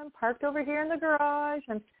 I'm parked over here in the garage,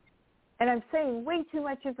 and I'm saying way too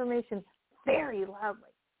much information very loudly.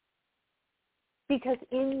 Because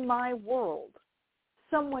in my world,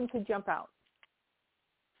 someone could jump out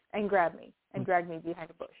and grab me and drag me behind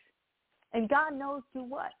a bush. And God knows do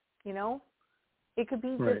what, It could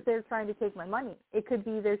be just they're trying to take my money. It could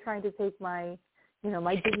be they're trying to take my,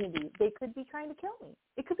 my dignity. They could be trying to kill me.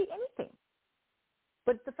 It could be anything.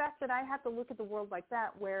 But the fact that I have to look at the world like that,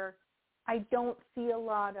 where I don't see a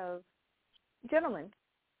lot of gentlemen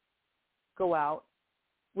go out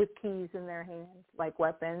with keys in their hands like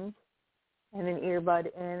weapons and an earbud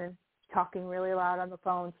in, talking really loud on the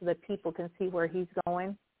phone so that people can see where he's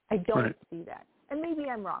going. I don't see that. And maybe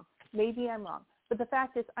I'm wrong. But the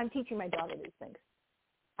fact is, I'm teaching my daughter these things.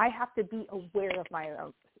 I have to be aware of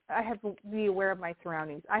I have to be aware of my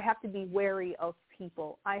surroundings. I have to be wary of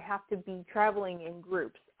people. I have to be traveling in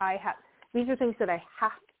groups. These are things that I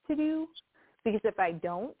have to do, because if I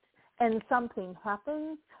don't and something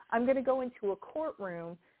happens, I'm going to go into a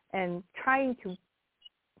courtroom and trying to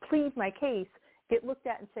plead my case, get looked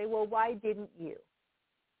at and say, well, why didn't you?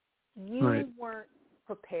 You weren't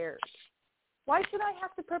prepared. Why should I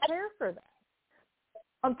have to prepare for that?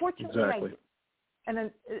 Unfortunately, I do. And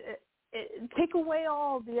then take away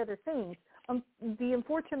all the other things. The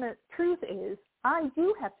unfortunate truth is I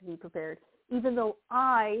do have to be prepared, even though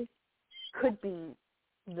I could be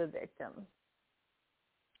the victim.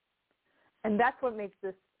 And that's what makes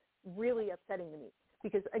this really upsetting to me.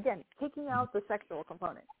 Because, again, taking out the sexual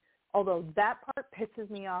component, although that part pisses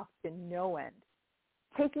me off to no end,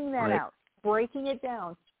 taking that out, breaking it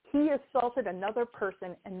down, he assaulted another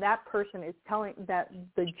person, and that person is telling that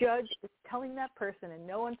the judge is telling that person in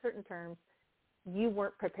no uncertain terms, you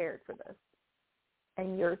weren't prepared for this,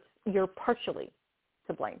 and you're partially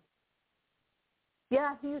to blame.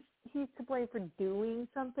 Yeah, he's to blame for doing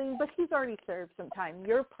something, but he's already served some time.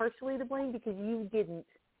 You're partially to blame because you didn't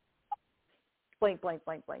blank, blank,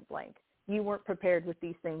 blank, blank, blank. You weren't prepared with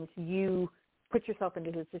these things. You put yourself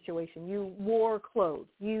into his situation. You wore clothes.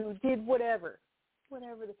 You did whatever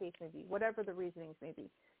the case may be, whatever the reasonings may be.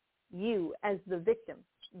 You, as the victim,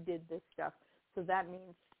 did this stuff. So that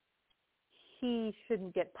means he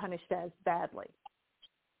shouldn't get punished as badly.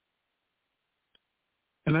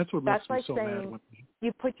 And that's what makes me like so saying mad.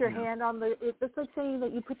 You put your hand on the. It's like saying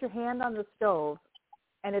that you put your hand on the stove,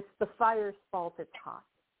 and it's the fire's fault. It's hot.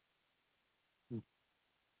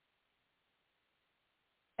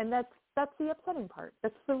 And that's the upsetting part.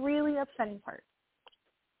 That's the really upsetting part.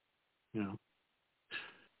 Yeah.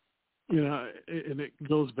 And it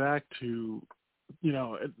goes back to,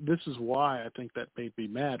 this is why I think that made me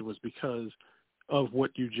mad, was because of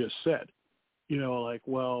what you just said.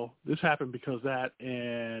 Well, this happened because that,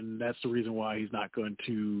 and that's the reason why he's not going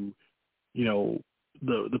to,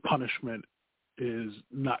 the punishment is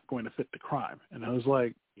not going to fit the crime. And I was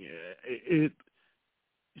like, it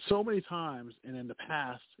so many times, and in the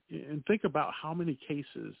past, and think about how many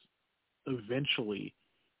cases eventually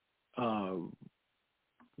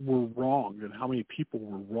were wronged, and how many people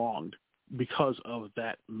were wronged because of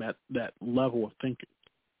that level of thinking.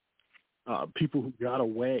 People who got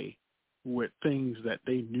away with things that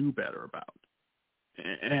they knew better about.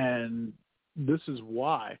 And this is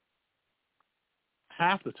why,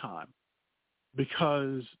 half the time,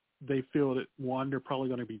 because they feel that, one, they're probably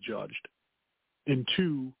going to be judged, and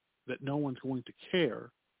two, that no one's going to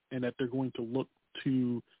care, and that they're going to look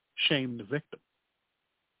to shame the victim.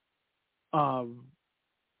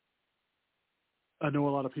 I know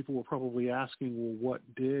a lot of people were probably asking, well, what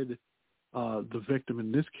did the victim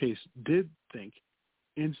in this case did think?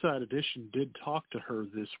 Inside Edition did talk to her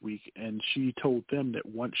this week, and she told them that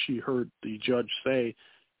once she heard the judge say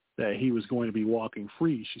that he was going to be walking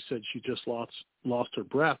free, she said she just lost her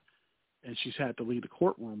breath, and she's had to leave the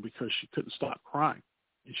courtroom because she couldn't stop crying.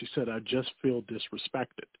 And she said, I just feel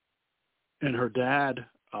disrespected. And her dad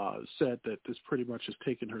said that this pretty much has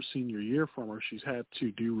taken her senior year from her. She's had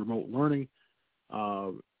to do remote learning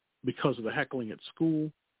because of the heckling at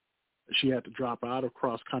school. she had to drop out of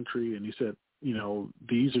cross country, and he said,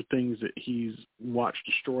 these are things that he's watched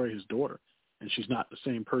destroy his daughter, and she's not the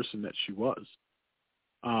same person that she was.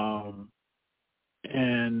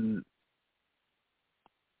 And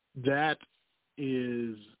that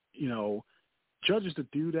is, judges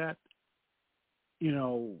that do that,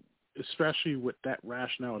 especially with that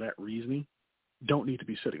rationale, that reasoning, don't need to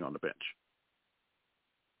be sitting on the bench.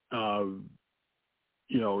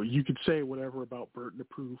 You could say whatever about burden of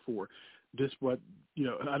proof or this, but,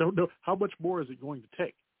 I don't know how much more is it going to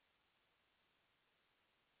take.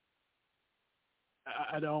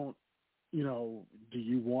 I don't, do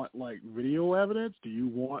you want video evidence? Do you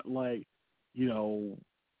want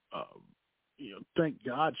thank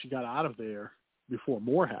God she got out of there before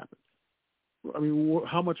more happened. I mean,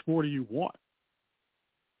 how much more do you want?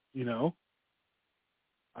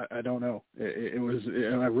 I don't know. It was,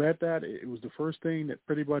 and I read that, it was the first thing that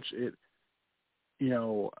pretty much it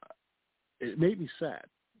made me sad,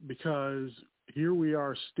 because here we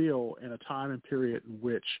are still in a time and period in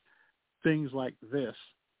which things like this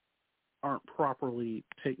aren't properly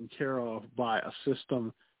taken care of by a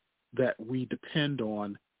system that we depend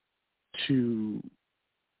on to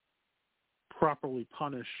properly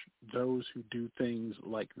punish those who do things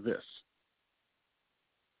like this.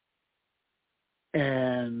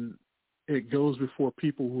 And it goes before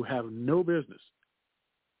people who have no business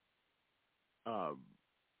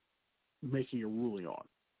making a ruling on.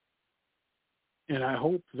 And I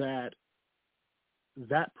hope that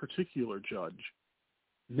that particular judge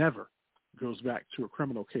never goes back to a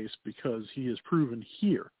criminal case, because he has proven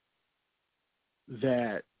here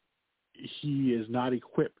that he is not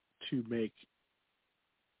equipped to make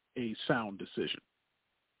a sound decision.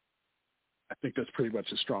 I think that's pretty much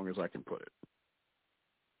as strong as I can put it.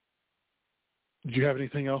 Do you have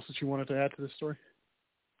anything else that you wanted to add to this story?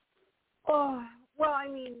 Oh, well, I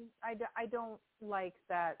mean, I don't like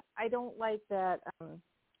that. I don't like that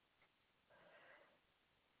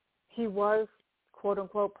he was, quote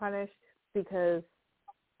unquote, punished, because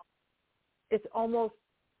it's almost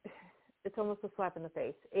a slap in the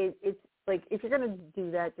face. It's like, if you're going to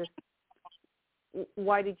do that, just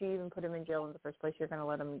why did you even put him in jail in the first place? You're going to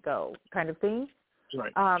let him go, kind of thing.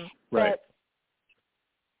 Right. Right. But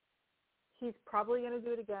he's probably going to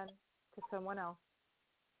do it again to someone else.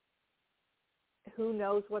 Who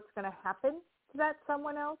knows what's going to happen to that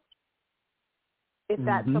someone else? If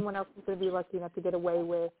that someone else is going to be lucky enough to get away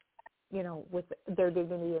with, with their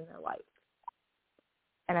dignity in their life.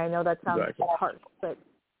 And I know that sounds harsh, but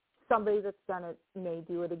somebody that's done it may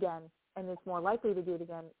do it again, and is more likely to do it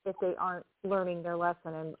again if they aren't learning their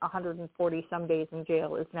lesson. And 140 some days in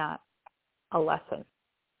jail is not a lesson.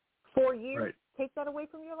 4 years, take that away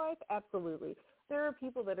from your life? Absolutely. There are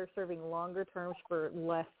people that are serving longer terms for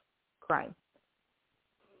less crime.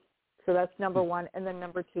 So that's number one. And then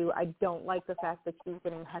number two, I don't like the fact that she's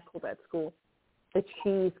getting heckled at school, that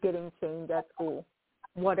she's getting shamed at school.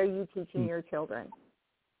 What are you teaching your children?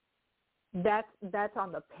 That's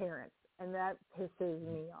on the parents, and that pisses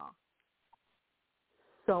me off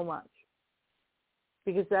so much,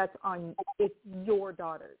 because it's your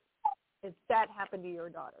daughters. If that happened to your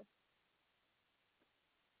daughter,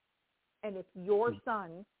 and if your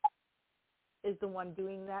son is the one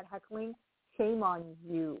doing that heckling, shame on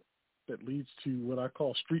you. That leads to what I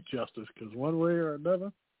call street justice, because one way or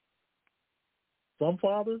another, some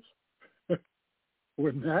fathers,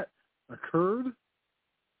 when that occurred,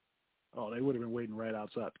 they would have been waiting right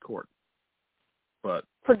outside the court. But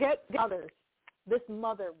forget others. This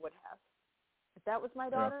mother would have. If that was my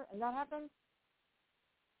daughter and that happened,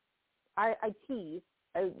 I tease,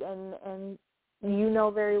 and you know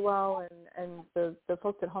very well, and the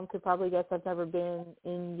folks at home could probably guess I've never been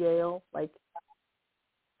in jail,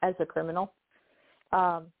 as a criminal.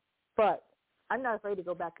 But I'm not afraid to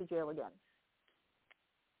go back to jail again.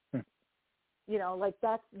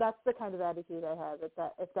 That's the kind of attitude I have.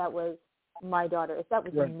 If that was my daughter, if that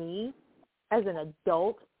was me as an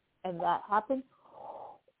adult, and that happened,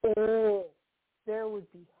 there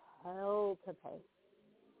would be hell to pay.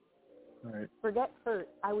 Right. Forget hurt,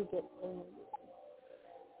 I would get paid.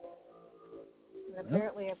 And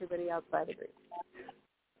apparently everybody outside agrees.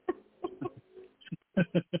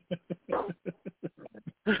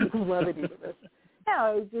 Levity to this.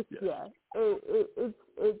 No, it's just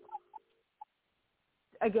it's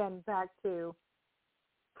again back to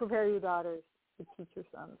prepare your daughters to teach your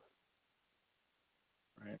sons.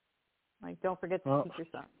 Right. Don't forget to teach your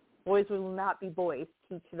sons. Boys will not be boys.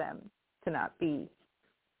 Teach them to not be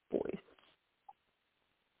boys.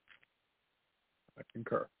 I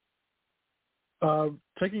concur.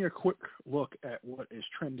 Taking a quick look at what is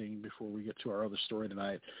trending before we get to our other story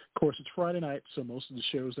tonight. Of course, it's Friday night, so most of the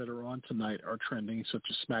shows that are on tonight are trending, such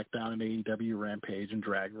as SmackDown and AEW, Rampage, and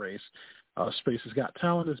Drag Race. Space's Got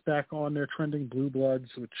Talent is back on there trending. Blue Bloods,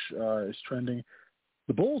 which is trending.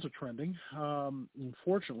 The Bulls are trending.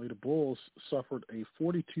 Unfortunately, the Bulls suffered a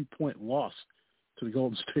 42-point loss to the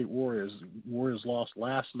Golden State Warriors. Warriors lost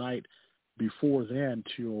last night before then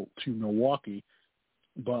to Milwaukee.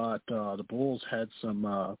 But the Bulls had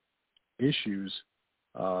some issues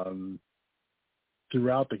throughout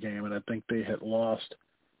the game, and I think they had lost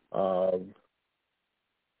a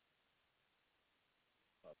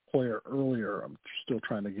player earlier. I'm still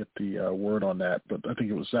trying to get the word on that, but I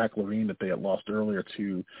think it was Zach LaVine that they had lost earlier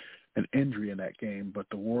to an injury in that game. But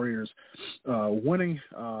the Warriors winning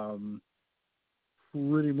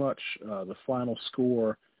pretty much the final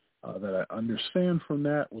score that I understand from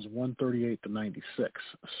that was 138-96.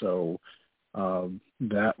 So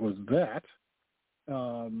that was that.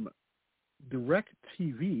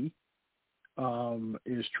 DirecTV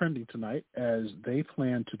is trending tonight as they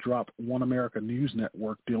plan to drop One America News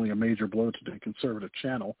Network, dealing a major blow to the conservative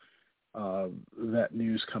channel. That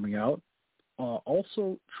news coming out.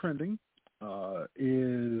 Also trending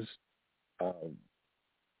is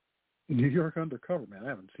New York Undercover. Man, I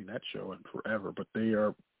haven't seen that show in forever, but they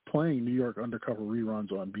are playing New York Undercover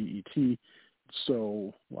reruns on BET,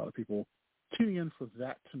 so a lot of people tuning in for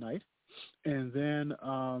that tonight. And then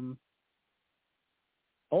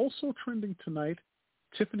also trending tonight,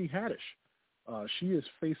 Tiffany Haddish. She is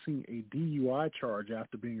facing a DUI charge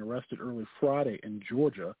after being arrested early Friday in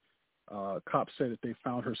Georgia. Cops say that they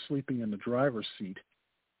found her sleeping in the driver's seat,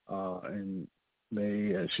 and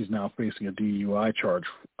she's now facing a DUI charge.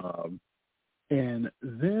 And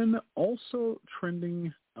then also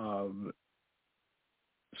trending a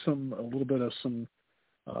little bit of some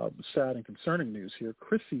sad and concerning news here.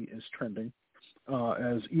 Chrissy is trending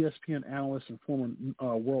as ESPN analyst and former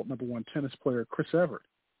world number one tennis player Chris Evert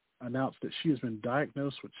announced that she has been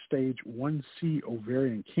diagnosed with stage 1C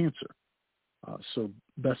ovarian cancer. So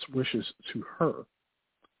best wishes to her.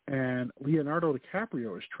 And Leonardo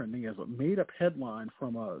DiCaprio is trending as a made-up headline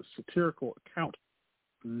from a satirical account,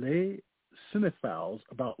 Les Cinephiles,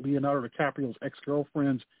 about Leonardo DiCaprio's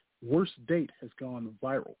ex-girlfriend's worst date has gone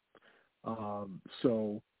viral.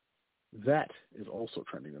 So that is also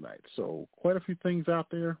trending tonight. So quite a few things out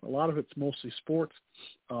there. A lot of it's mostly sports.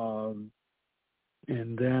 And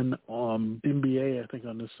then NBA, I think,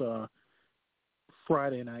 on this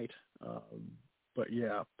Friday night. But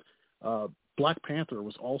yeah, Black Panther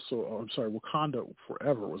was also, Wakanda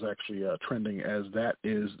Forever was actually trending, as that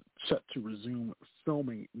is set to resume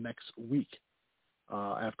filming next week.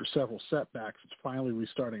 After several setbacks, it's finally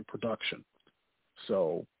restarting production.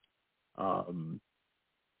 So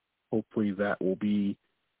hopefully that will be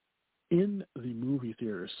in the movie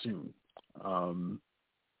theater soon.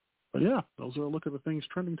 But yeah, those are a look at the things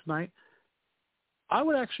trending tonight. I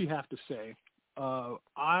would actually have to say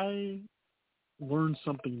I learn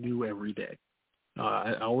something new every day.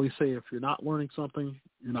 I always say if you're not learning something,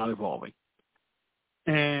 you're not evolving.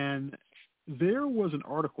 And there was an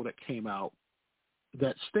article that came out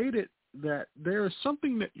that stated that there is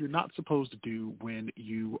something that you're not supposed to do when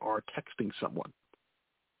you are texting someone.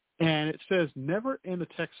 And it says, never end a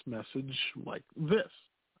text message like this.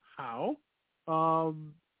 How?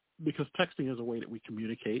 Because texting is a way that we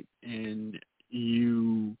communicate, and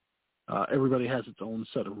everybody has its own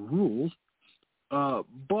set of rules.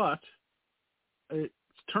 But it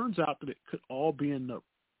turns out that it could all be in the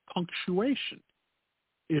punctuation.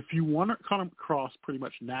 If you want to come across pretty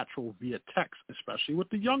much natural via text, especially with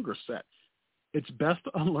the younger set, it's best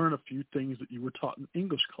to unlearn a few things that you were taught in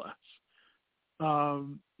English class.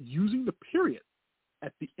 Using the period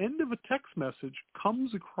at the end of a text message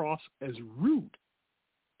comes across as rude.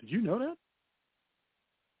 Did you know that?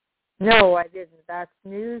 No, I didn't. That's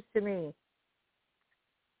news to me.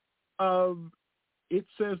 It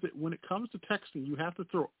says that when it comes to texting, you have to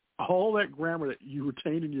throw all that grammar that you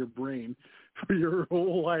retain in your brain for your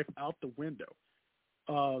whole life out the window.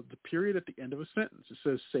 The period at the end of a sentence, it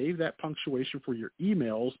says save that punctuation for your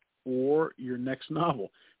emails or your next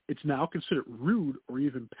novel. It's now considered rude or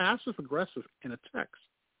even passive-aggressive in a text.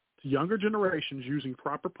 To younger generations, using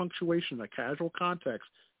proper punctuation in a casual context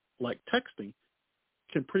like texting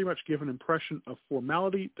can pretty much give an impression of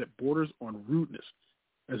formality that borders on rudeness,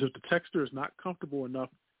 as if the texter is not comfortable enough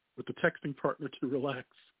with the texting partner to relax.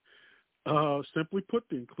 Simply put,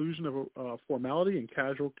 the inclusion of formality in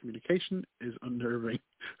casual communication is unnerving,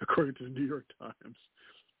 according to the New York Times.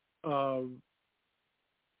 A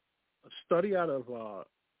study out of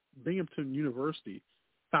Binghamton University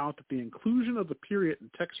found that the inclusion of the period in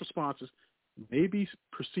text responses may be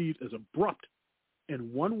perceived as abrupt,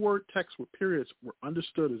 and one-word text with periods were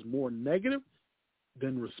understood as more negative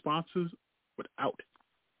than responses without.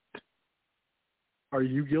 Are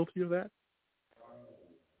you guilty of that?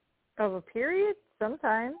 Of a period?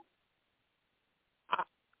 Sometimes.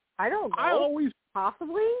 I don't know. I always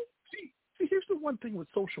possibly. See, here's the one thing with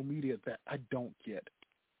social media that I don't get.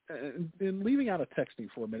 And leaving out of texting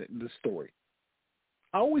for a minute in this story,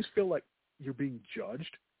 I always feel like you're being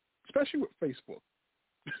judged, especially with Facebook.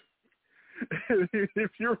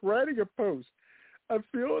 If you're writing a post, I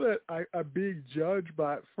feel that I'm being judged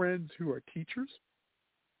by friends who are teachers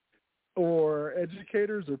or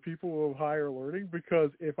educators or people of higher learning,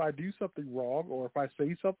 because if I do something wrong or if I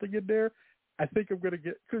say something in there, I think I'm going to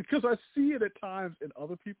get, because I see it at times in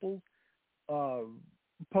other people's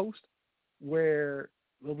posts where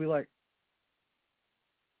they'll be like,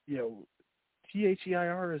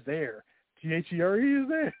 THEIR is there, THERE is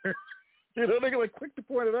there. They're like quick to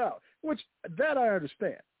point it out, which that I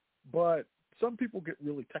understand. But some people get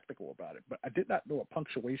really technical about it. But I did not know a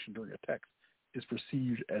punctuation during a text is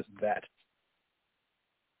perceived as that.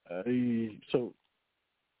 So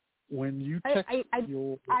when you text, I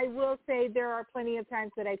will say there are plenty of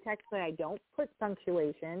times that I text that I don't put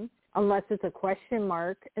punctuation unless it's a question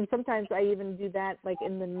mark, and sometimes I even do that like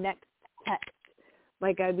in the next text.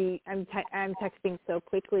 Like I'm texting so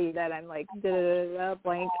quickly that I'm like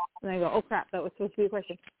blank, and I go, oh crap, that was supposed to be a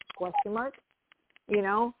question mark,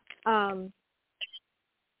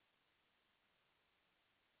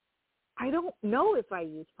 I don't know if I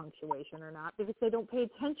use punctuation or not because I don't pay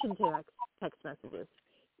attention to text messages.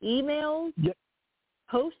 Emails, yep.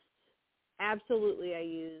 Posts, absolutely I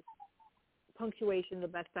use punctuation the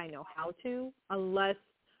best I know how to, unless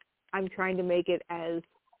I'm trying to make it as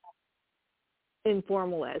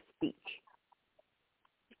informal as speech.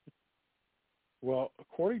 Well,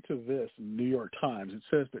 according to this New York Times, it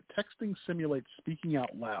says that texting simulates speaking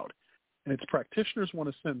out loud, and its practitioners want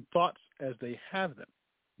to send thoughts as they have them.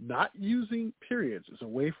 Not using periods is a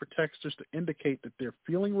way for texters to indicate that they're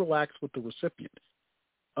feeling relaxed with the recipient.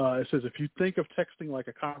 It says if you think of texting like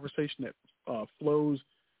a conversation that flows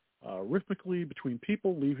rhythmically between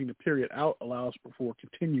people, leaving the period out allows for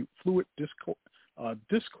continued fluid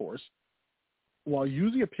discourse, while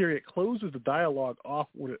using a period closes the dialogue off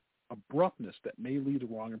with abruptness that may lead to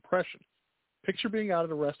wrong impression. Picture being out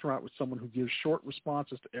at a restaurant with someone who gives short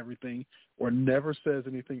responses to everything or never says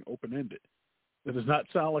anything open-ended. That does not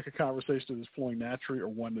sound like a conversation that is flowing naturally or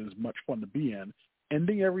one that is much fun to be in.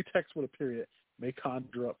 Ending every text with a period may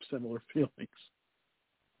conjure up similar feelings.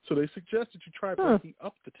 So they suggest that you try breaking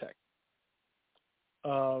up the text.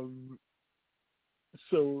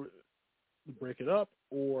 So you break it up,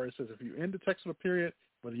 or it says if you end the text with a period,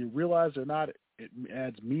 whether you realize it or not, it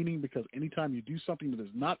adds meaning, because anytime you do something that is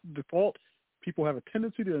not default, people have a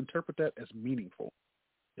tendency to interpret that as meaningful.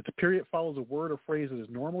 If the period follows a word or phrase that is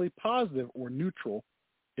normally positive or neutral,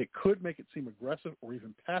 it could make it seem aggressive or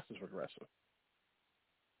even passive-aggressive.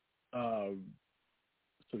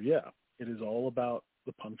 So, yeah, it is all about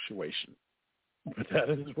the punctuation. But that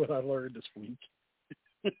is what I learned this week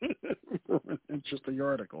from an interesting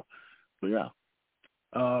article. So, yeah,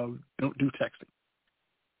 don't do texting.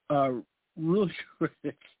 Really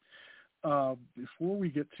quick, before we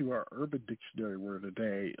get to our Urban Dictionary word of the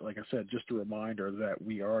day, like I said, just a reminder that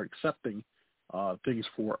we are accepting things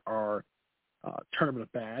for our Tournament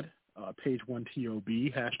of Bad, page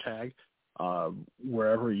 1TOB, hashtag,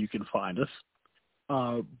 wherever you can find us.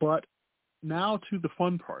 But now to the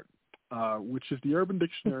fun part, which is the Urban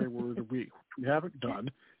Dictionary word of the week, which we haven't done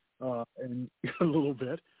in a little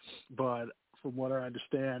bit, but from what I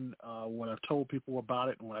understand, when I've told people about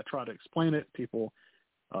it and when I try to explain it, people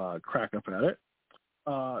crack up at it.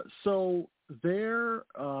 So there,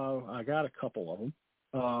 I got a couple of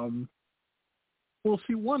them. Well,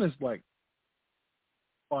 see, one is like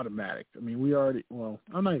automatic. I mean,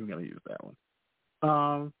 I'm not even going to use that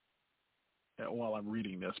one while I'm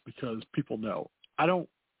reading this, because people know I don't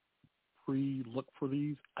pre-look for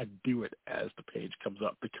these. I do it as the page comes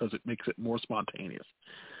up because it makes it more spontaneous.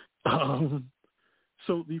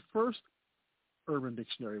 So the first Urban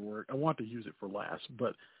Dictionary word, I want to use it for last,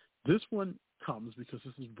 but this one comes because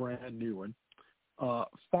this is a brand new one.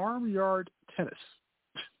 Farmyard tennis.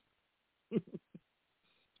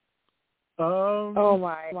 Oh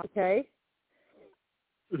my, okay.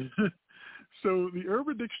 So the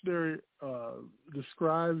Urban Dictionary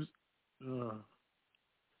describes.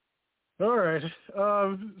 All right.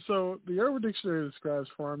 So the Urban Dictionary describes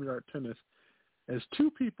farmyard tennis as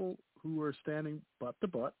two people who are standing butt to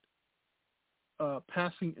butt,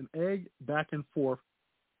 passing an egg back and forth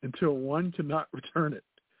until one cannot return it.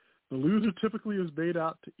 The loser typically is made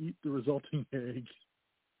out to eat the resulting egg.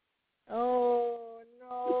 Oh,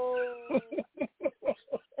 no.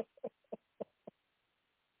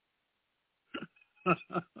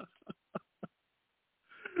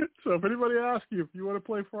 So if anybody asks you if you want to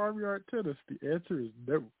play farmyard tennis, the answer is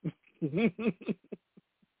no.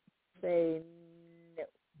 Say no.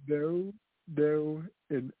 No, no,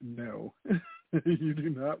 and no. You do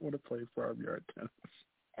not want to play farmyard tennis.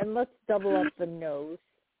 And let's double up the no's.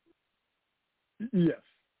 Yes.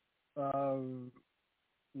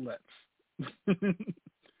 Let's. I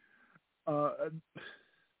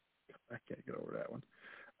can't get over that one.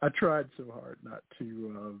 I tried so hard not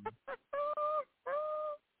to.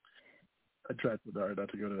 I tried so hard not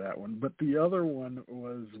to go to that one. But the other one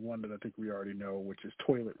was one that I think we already know, which is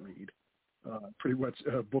toilet read. Pretty much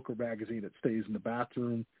a book or magazine that stays in the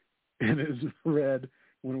bathroom and is read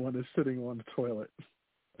when one is sitting on the toilet.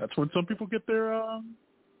 That's when some people get their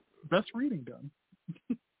best reading done.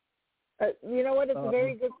 You know what? It's a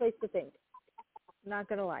very good place to think. Not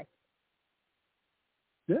going to lie.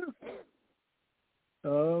 Yeah.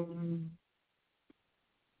 Do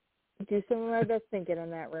some of my best thinking in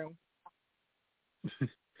that room.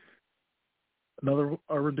 Another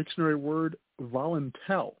Urban Dictionary word,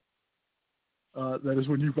 voluntel. That is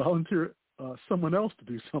when you volunteer someone else to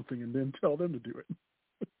do something and then tell them to do it.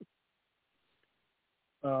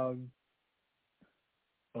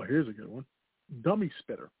 Here's a good one. Dummy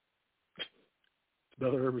spitter.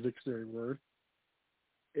 Another Urban Dictionary word.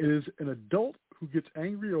 It is an adult who gets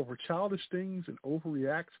angry over childish things and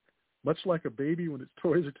overreacts, much like a baby when its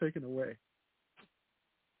toys are taken away.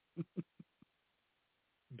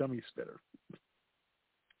 Dummy spitter.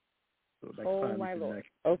 So next oh, time my Lord. Next,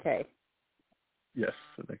 okay. yes,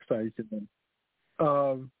 the next time you can.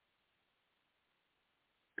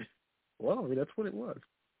 Well, I mean, that's what it was.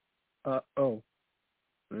 No,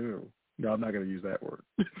 I'm not going to use that word.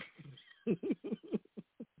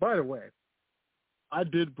 By the way, I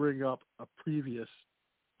did bring up a previous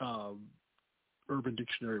Urban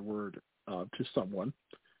Dictionary word to someone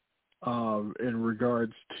in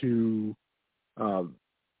regards to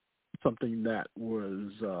something that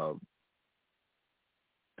was,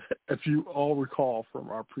 if you all recall from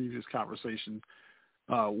our previous conversation,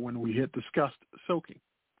 when we had discussed soaking,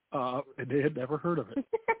 and they had never heard of it.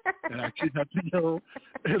 And I actually had to go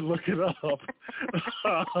and look it up.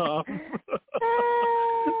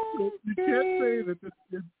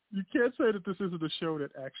 You can't say that this isn't a show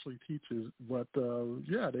that actually teaches, but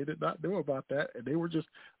yeah, they did not know about that, and they were just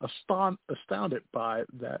astounded by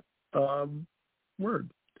that word.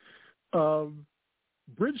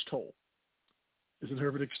 Bridge toll is an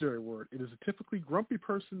Urban Dictionary word. It is a typically grumpy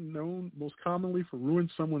person known most commonly for ruining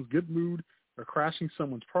someone's good mood or crashing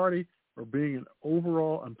someone's party or being an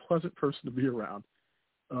overall unpleasant person to be around.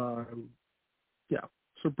 Yeah,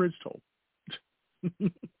 so bridge toll.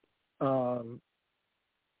 I'm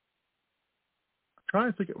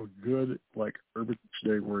trying to think of a good Urban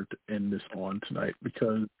Dictionary word to end this on tonight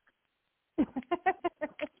because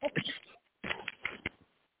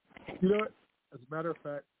you know what? As a matter of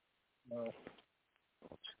fact,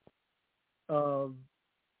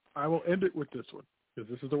 I will end it with this one because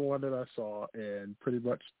this is the one that I saw, and pretty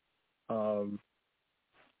much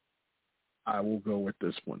I will go with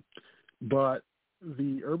this one. But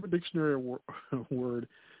the Urban Dictionary word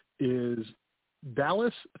is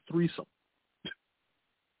Dallas threesome.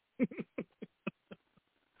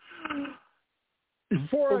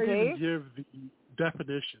 Before I even give the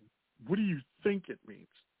definition, what do you think it means?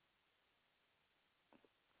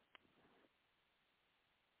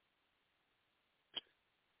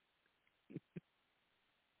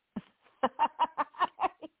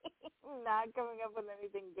 Not coming up with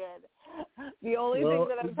anything good. The only thing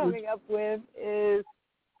that I'm coming up with is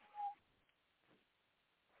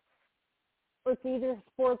it's either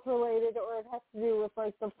sports related or it has to do with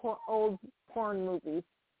the old porn movies.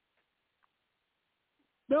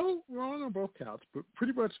 No, wrong on both counts, but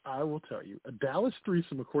pretty much I will tell you. A Dallas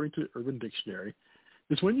threesome, according to the Urban Dictionary,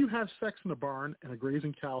 is when you have sex in a barn and a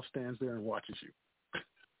grazing cow stands there and watches you.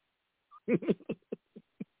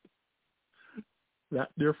 That,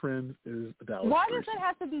 dear friends, is a Dallas Why threesome. does it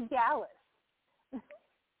have to be Dallas?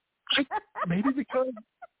 Maybe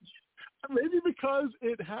because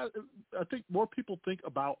it has. I think more people think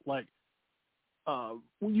about when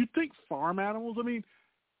you think farm animals. I mean,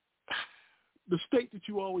 the state that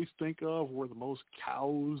you always think of where the most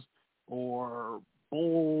cows or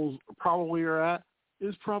bulls probably are at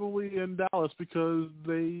is probably in Dallas because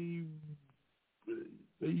they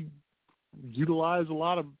utilize a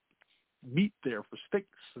lot of meat there for steaks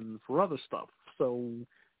and for other stuff. So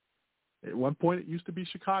At one point, it used to be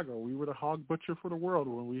Chicago. We were the hog butcher for the world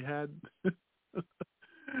when we had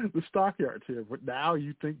the stockyards here. But now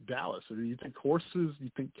you think Dallas. I mean, you think horses, you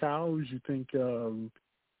think cows, you think,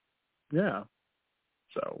 yeah.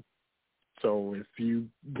 So if you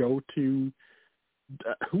go to,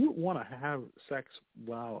 who would want to have sex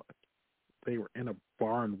while they were in a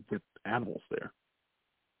barn with animals there?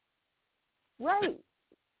 Right.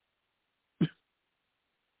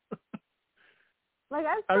 Like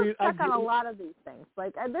I'm stuck on a lot of these things.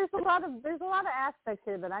 Like there's a lot of aspects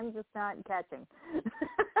here that I'm just not catching.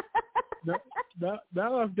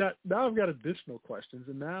 now I've got additional questions,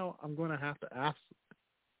 and now I'm going to have to ask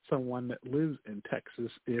someone that lives in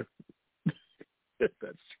Texas if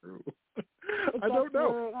that's true. I don't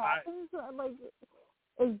know. It happens? Like,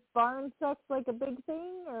 is barn sex like a big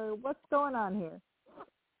thing, or what's going on here?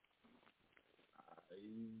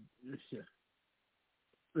 Yeah.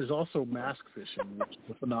 There's also mask fishing, which is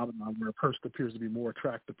a phenomenon where a person appears to be more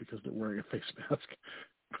attractive because they're wearing a face mask.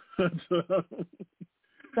 So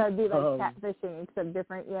it'd be like catfishing, except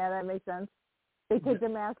different. Yeah, that makes sense. They take their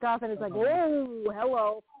mask off, and it's like, whoa,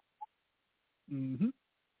 hello. Mm-hmm.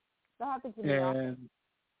 That happens to me often.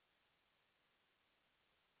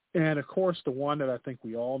 And, of course, the one that I think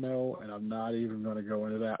we all know, and I'm not even going to go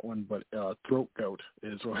into that one, but throat goat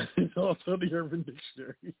is also the Urban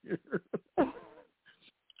Dictionary here.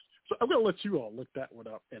 So I'm going to let you all look that one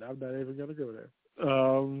up, and I'm not even going to go there.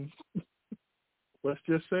 Let's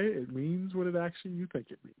just say it means what it actually you think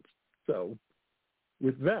it means. So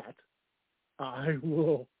with that, I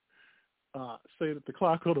will say that the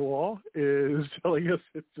clock on the wall is telling us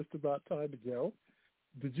it's just about time to go.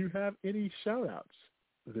 Did you have any shout-outs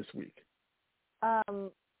this week?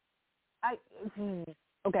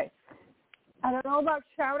 Okay. I don't know about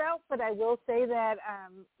shout-out, but I will say that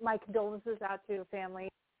my condolences out to a family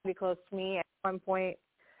pretty close to me at one point.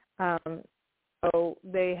 So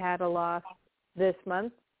they had a loss this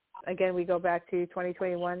month. Again, we go back to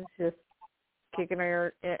 2021, just kicking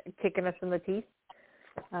us in the teeth.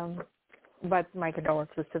 But my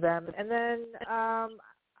condolences to them. And then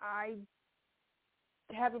I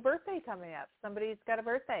have a birthday coming up. Somebody's got a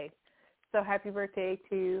birthday. So happy birthday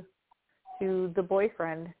to the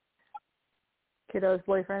boyfriend. Kiddo's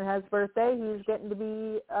boyfriend has a birthday. He's getting to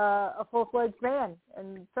be a full-fledged man.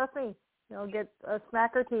 And trust me, he'll get a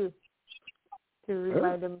smack or two to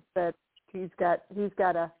remind him that he's got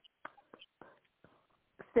to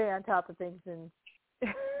stay on top of things and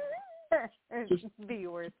be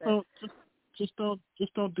worth it. Just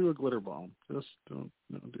don't do a glitter bomb. Just don't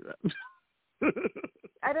do that.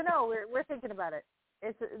 I don't know. We're thinking about it.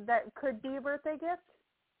 That could be a birthday gift,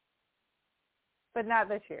 but not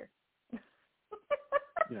this year.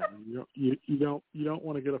 Yeah, you don't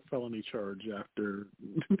want to get a felony charge after.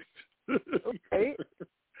 Okay.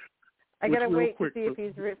 I gotta wait to see if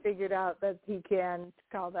he's figured out that he can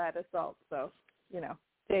call that assault. So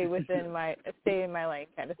stay in my lane,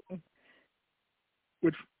 kind of thing.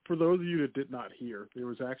 Which, for those of you that did not hear, there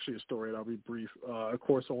was actually a story, and I'll be brief, of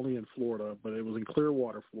course, only in Florida, but it was in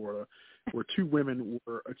Clearwater, Florida, where two women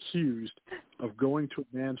were accused of going to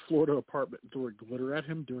a man's Florida apartment and throwing glitter at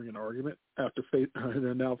him during an argument after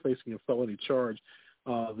they're now facing a felony charge.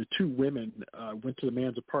 The two women went to the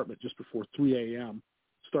man's apartment just before 3 a.m.,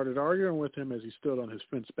 started arguing with him as he stood on his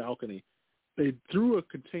fenced balcony. They threw a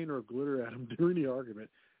container of glitter at him during the argument,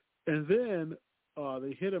 and then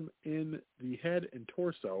they hit him in the head and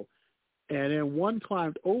torso, and then one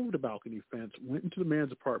climbed over the balcony fence, went into the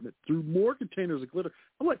man's apartment, threw more containers of glitter.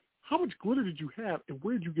 I'm like, how much glitter did you have, and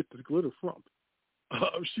where did you get the glitter from?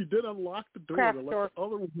 She did unlock the door to let the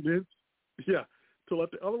other woman in. Yeah, to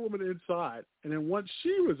let the other woman inside, and then once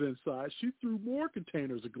she was inside, she threw more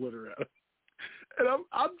containers of glitter at him. And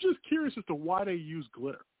I'm just curious as to why they use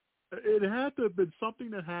glitter. It had to have been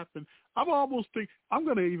something that happened. I'm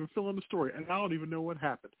going to even fill in the story, and I don't even know what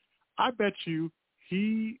happened. I bet you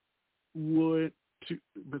he would,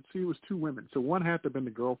 but see, it was two women. So one had to have been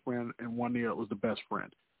the girlfriend, and one was the best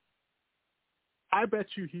friend. I bet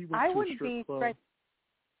you he went to a strip club.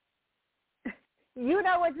 You and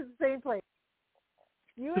I went to the same place.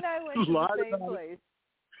 You and I went to the same place.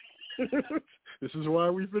 This is why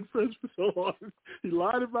we've been friends for so long. He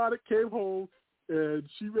lied about it, came home, and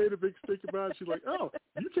she made a big stink about it. She's like, oh,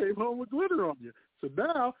 you came home with glitter on you. So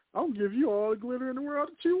now I'm going to give you all the glitter in the world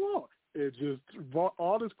that you want. And just bought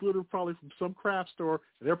all this glitter probably from some craft store.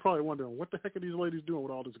 And they're probably wondering, what the heck are these ladies doing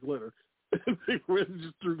with all this glitter? And they went and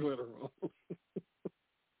just threw glitter on.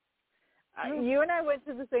 You and I went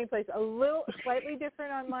to the same place. A little slightly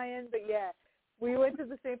different on my end, but yeah, we went to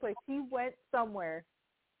the same place. He went somewhere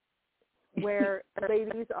where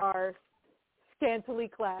ladies are scantily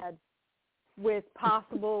clad with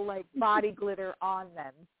possible like body glitter on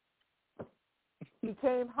them. He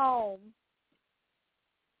came home.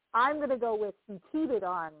 I'm gonna go with he cheated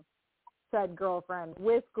on said girlfriend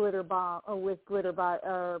with glitter bomb or with glitter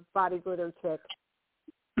body glitter chick.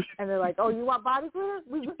 And they're like, "Oh, you want body glitter?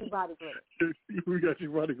 We got you body glitter. We got you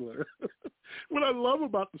body glitter." What I love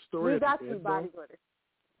about the story, we got you body glitter.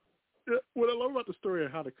 What I love about the story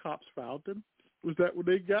and how the cops found him was that when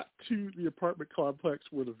they got to the apartment complex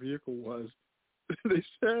where the vehicle was, they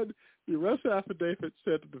said the arrest affidavit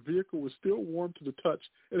said that the vehicle was still warm to the touch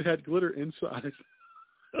and had glitter inside.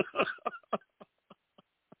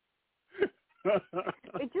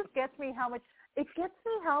 It just gets me how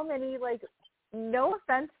many, like, no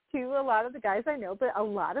offense to a lot of the guys I know, but a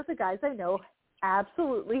lot of the guys I know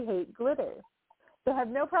absolutely hate glitter. They have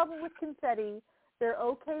no problem with confetti. They're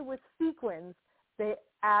okay with sequins. They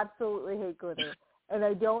absolutely hate glitter. And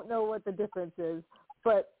I don't know what the difference is,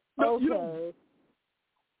 but okay.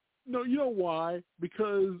 No, you know why?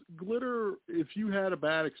 Because glitter, if you had a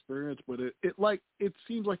bad experience with it, it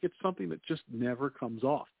seems like it's something that just never comes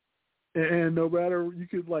off. And no matter, you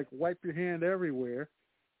could like wipe your hand everywhere,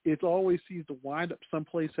 it always seems to wind up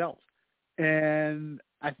someplace else. And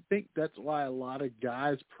I think that's why a lot of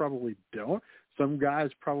guys probably don't. Some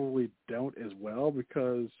guys probably don't as well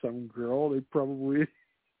because some girl, they probably,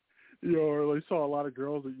 or they saw a lot of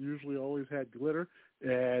girls that usually always had glitter,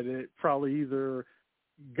 and it probably either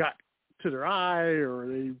got to their eye or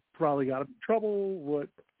they probably got in trouble. What,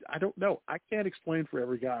 I don't know. I can't explain for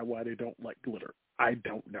every guy why they don't like glitter. I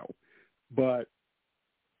don't know. But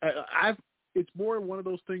it's more one of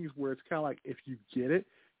those things where it's kind of like if you get it,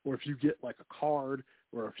 or if you get like a card,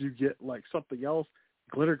 or if you get like something else,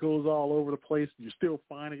 glitter goes all over the place, and you're still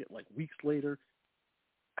finding it like weeks later.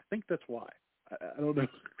 I think that's why. I don't know.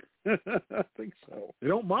 I think so. They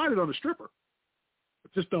don't mind it on a stripper,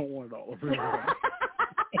 but just don't want it all over their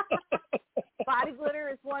Body glitter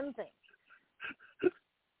is one thing.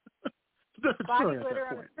 Body glitter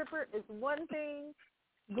on a stripper is one thing.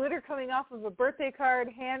 Glitter coming off of a birthday card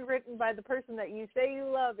handwritten by the person that you say you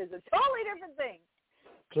love is a totally different thing.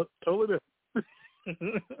 Totally different.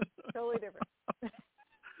 Totally different.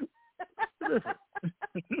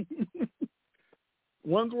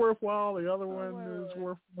 One's worthwhile, the other one is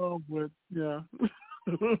worthwhile, but yeah.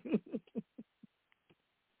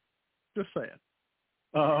 Just saying.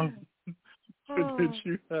 Did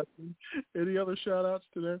you have any other shout-outs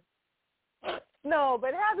today? No,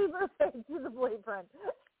 but happy birthday to the boyfriend.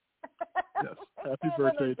 Yes, happy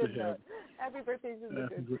birthday to him. Happy birthday to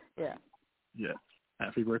the good. Yeah. Yeah,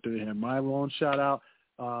 happy birthday to him. My own shout-out,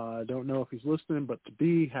 I don't know if he's listening, but to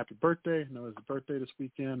B, happy birthday. I know it's his birthday this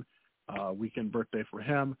weekend. Weekend birthday for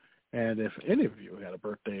him. And if any of you had a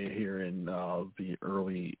birthday here in the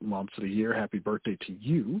early months of the year, happy birthday to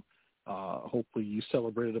you. Hopefully you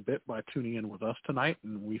celebrated a bit by tuning in with us tonight,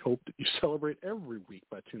 and we hope that you celebrate every week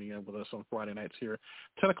by tuning in with us on Friday nights here,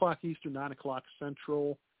 10 o'clock Eastern, 9 o'clock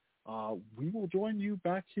Central. We will join you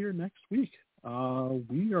back here next week.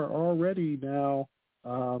 We are already now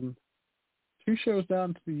 2 shows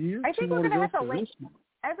down to the year. I think we're going to have to lengthen.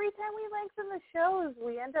 Every time we lengthen the shows,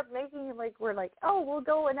 we end up making it like we're like, oh, we'll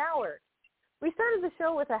go an hour. We started the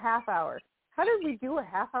show with a half hour. How did we do a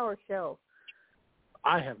half-hour show?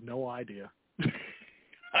 I have no idea.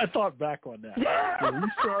 I thought back on that. When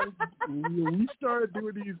we started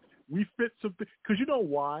doing these, we fit something. Because you know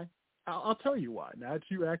why? I'll tell you why. Now that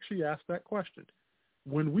you actually asked that question.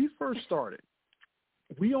 When we first started,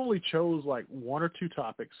 we only chose like 1 or 2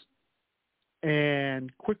 topics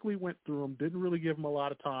and quickly went through them, didn't really give them a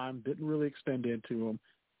lot of time, didn't really extend into them.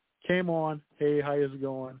 Came on, hey, how is it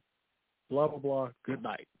going? Blah, blah, blah, good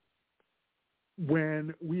night.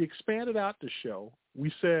 When we expanded out the show,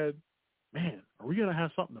 we said, man, are we going to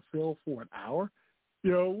have something to fill for an hour?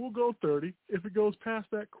 You know, we'll go 30. If it goes past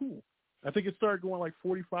that, cool. I think it started going like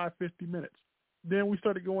 45, 50 minutes. Then we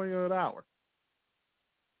started going an hour.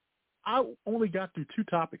 I only got through 2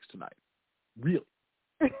 topics tonight, really.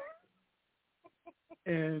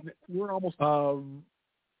 And we're almost,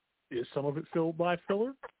 is some of it filled by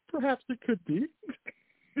filler? Perhaps it could be.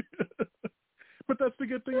 But that's the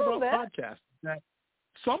good thing about podcasts. That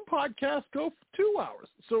some podcasts go for 2 hours.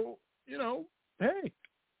 So, you know, hey,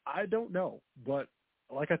 I don't know. But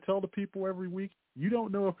like I tell the people every week, you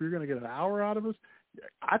don't know if you're going to get an hour out of us.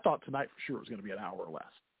 I thought tonight for sure it was going to be an hour or less.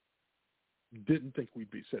 Didn't think we'd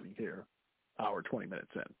be sitting here hour 20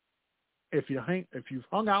 minutes in. If you've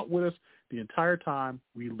hung out with us the entire time,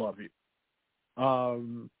 we love you.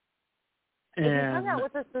 If you hung out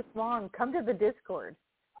with us this long, come to the Discord.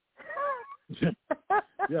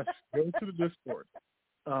 Yes, go to the Discord.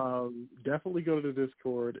 definitely go to the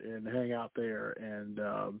Discord and hang out there, and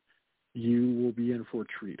you will be in for a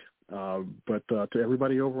treat. But to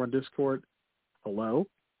everybody over on Discord, hello.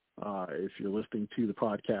 If you're listening to the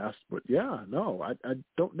podcast, but I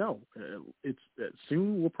don't know. It's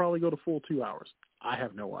soon we'll probably go to full 2 hours. I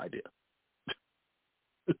have no idea.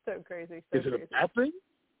 So crazy. Is it a bad thing?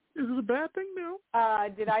 Is it a bad thing? No.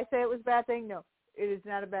 Did I say it was a bad thing? No, it is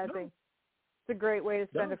not a bad thing. It's a great way to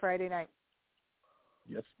spend a Friday night.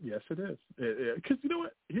 Yes, it is. Because you know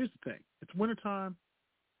what? Here's the thing. It's wintertime.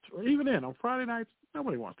 Even then, on Friday nights,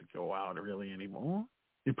 nobody wants to go out really anymore.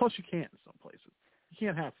 And plus, you can't in some places. You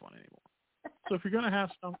can't have fun anymore. So if you're going to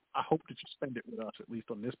have some, I hope that you spend it with us, at least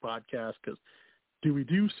on this podcast, because we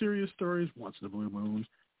do serious stories once in a blue moon.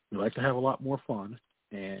 We like to have a lot more fun.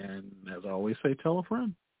 And as I always say, tell a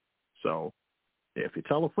friend. So if you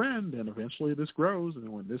tell a friend, then eventually this grows. And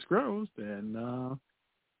when this grows, then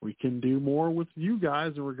we can do more with you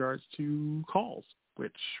guys in regards to calls,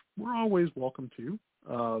 which we're always welcome to.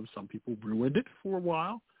 Some people ruined it for a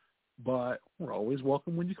while, but we're always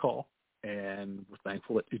welcome when you call, and we're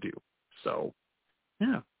thankful that you do. So,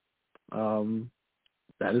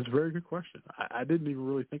 that is a very good question. I didn't even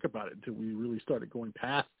really think about it until we really started going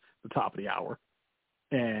past the top of the hour.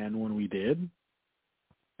 And when we did,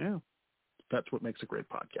 that's what makes a great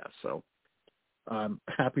podcast. So I'm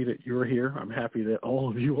happy that you're here. I'm happy that all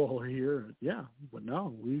of you all are here. Yeah, but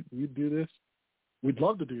no, we do this. We'd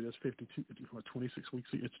love to do this 26 weeks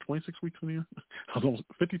a year. It's 26 weeks in a year?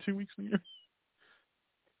 52 weeks in a year?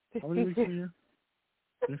 How many weeks in a year?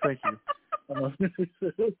 Thank you.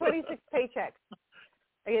 26 paychecks.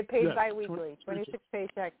 I get paid bi-weekly. 26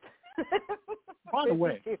 paychecks. By the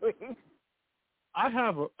way, I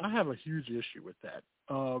have a huge issue with that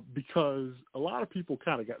because a lot of people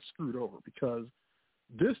kind of got screwed over because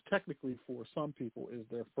this technically for some people is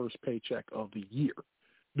their first paycheck of the year.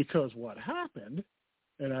 Because what happened,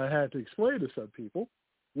 and I had to explain to some people,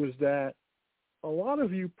 was that a lot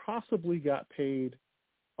of you possibly got paid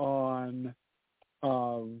on,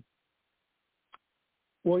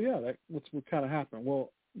 that's what kind of happened.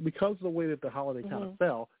 Well, because of the way that the holiday kind of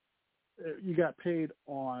fell, you got paid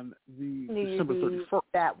on the December 31st.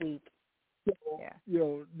 That week. So,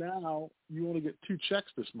 now you only get 2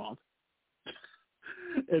 checks this month.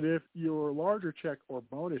 And if your larger check or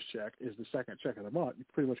bonus check is the second check of the month, you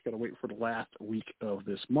pretty much got to wait for the last week of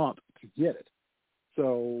this month to get it.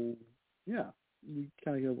 So, you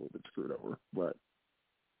kind of get a little bit screwed over. But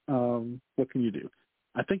what can you do?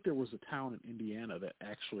 I think there was a town in Indiana that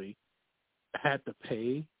actually had to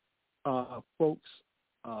pay folks.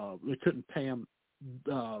 They couldn't pay them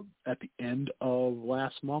at the end of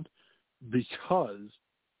last month because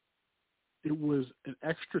it was an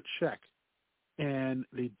extra check. And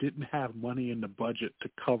they didn't have money in the budget to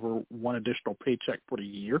cover one additional paycheck for the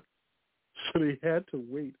year. So they had to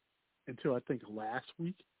wait until I think last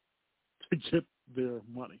week to get their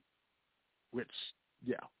money, which,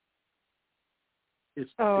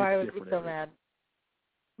 I would be so mad.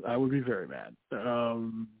 I would be very mad.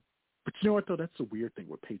 But you know what, though? That's the weird thing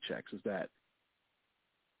with paychecks is that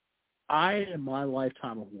I, in my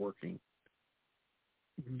lifetime of working,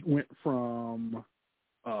 went from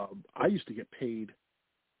I used to get paid,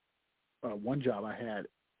 one job I had,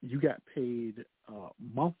 you got paid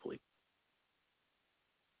monthly.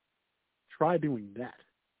 Try doing that.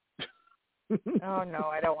 Oh, no,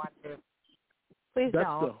 I don't want to. Please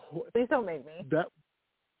don't. Please don't make me.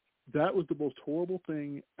 That was the most horrible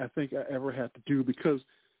thing I think I ever had to do because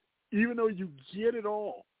even though you get it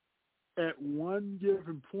all at one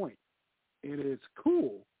given point, and it's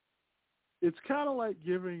cool, it's kind of like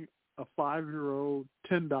giving a 5-year-old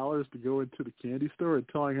 $10 to go into the candy store and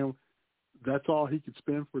telling him that's all he could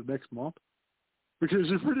spend for the next month because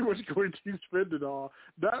you're pretty much going to spend it all,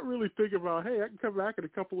 not really think about, hey, I can come back in a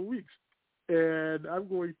couple of weeks and I'm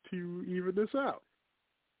going to even this out.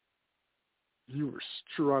 You were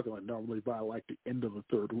struggling normally by like the end of the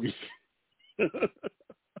third week.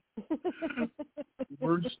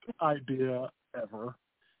 Worst idea ever.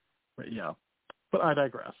 But I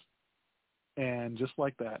digress. And just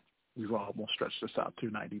like that, we've almost stretched this out to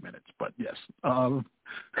 90 minutes. But yes,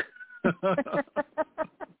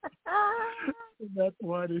 that's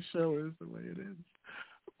why this show is the way it is.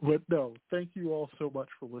 But no, thank you all so much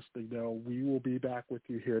for listening. No, we will be back with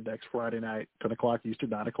you here next Friday night, 10 o'clock Eastern,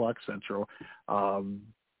 9 o'clock Central.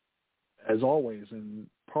 As always, in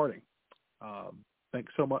parting,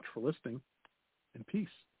 thanks so much for listening, and peace.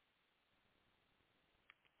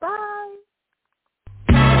 Bye.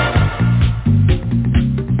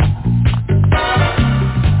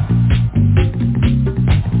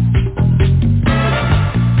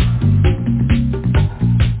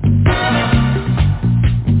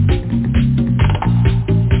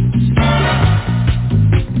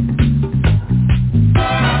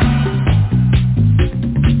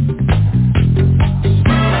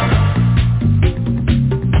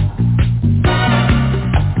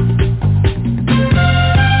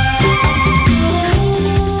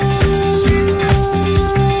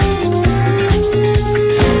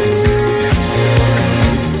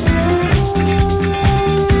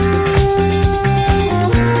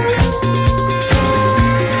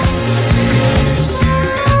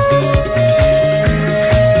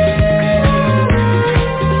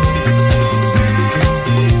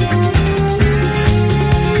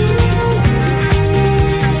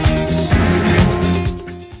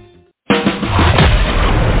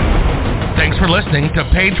 to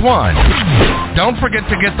Page One. Don't forget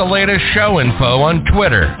to get the latest show info on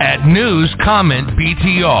Twitter at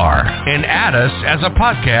NewsCommentBTR and add us as a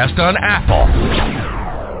podcast on Apple.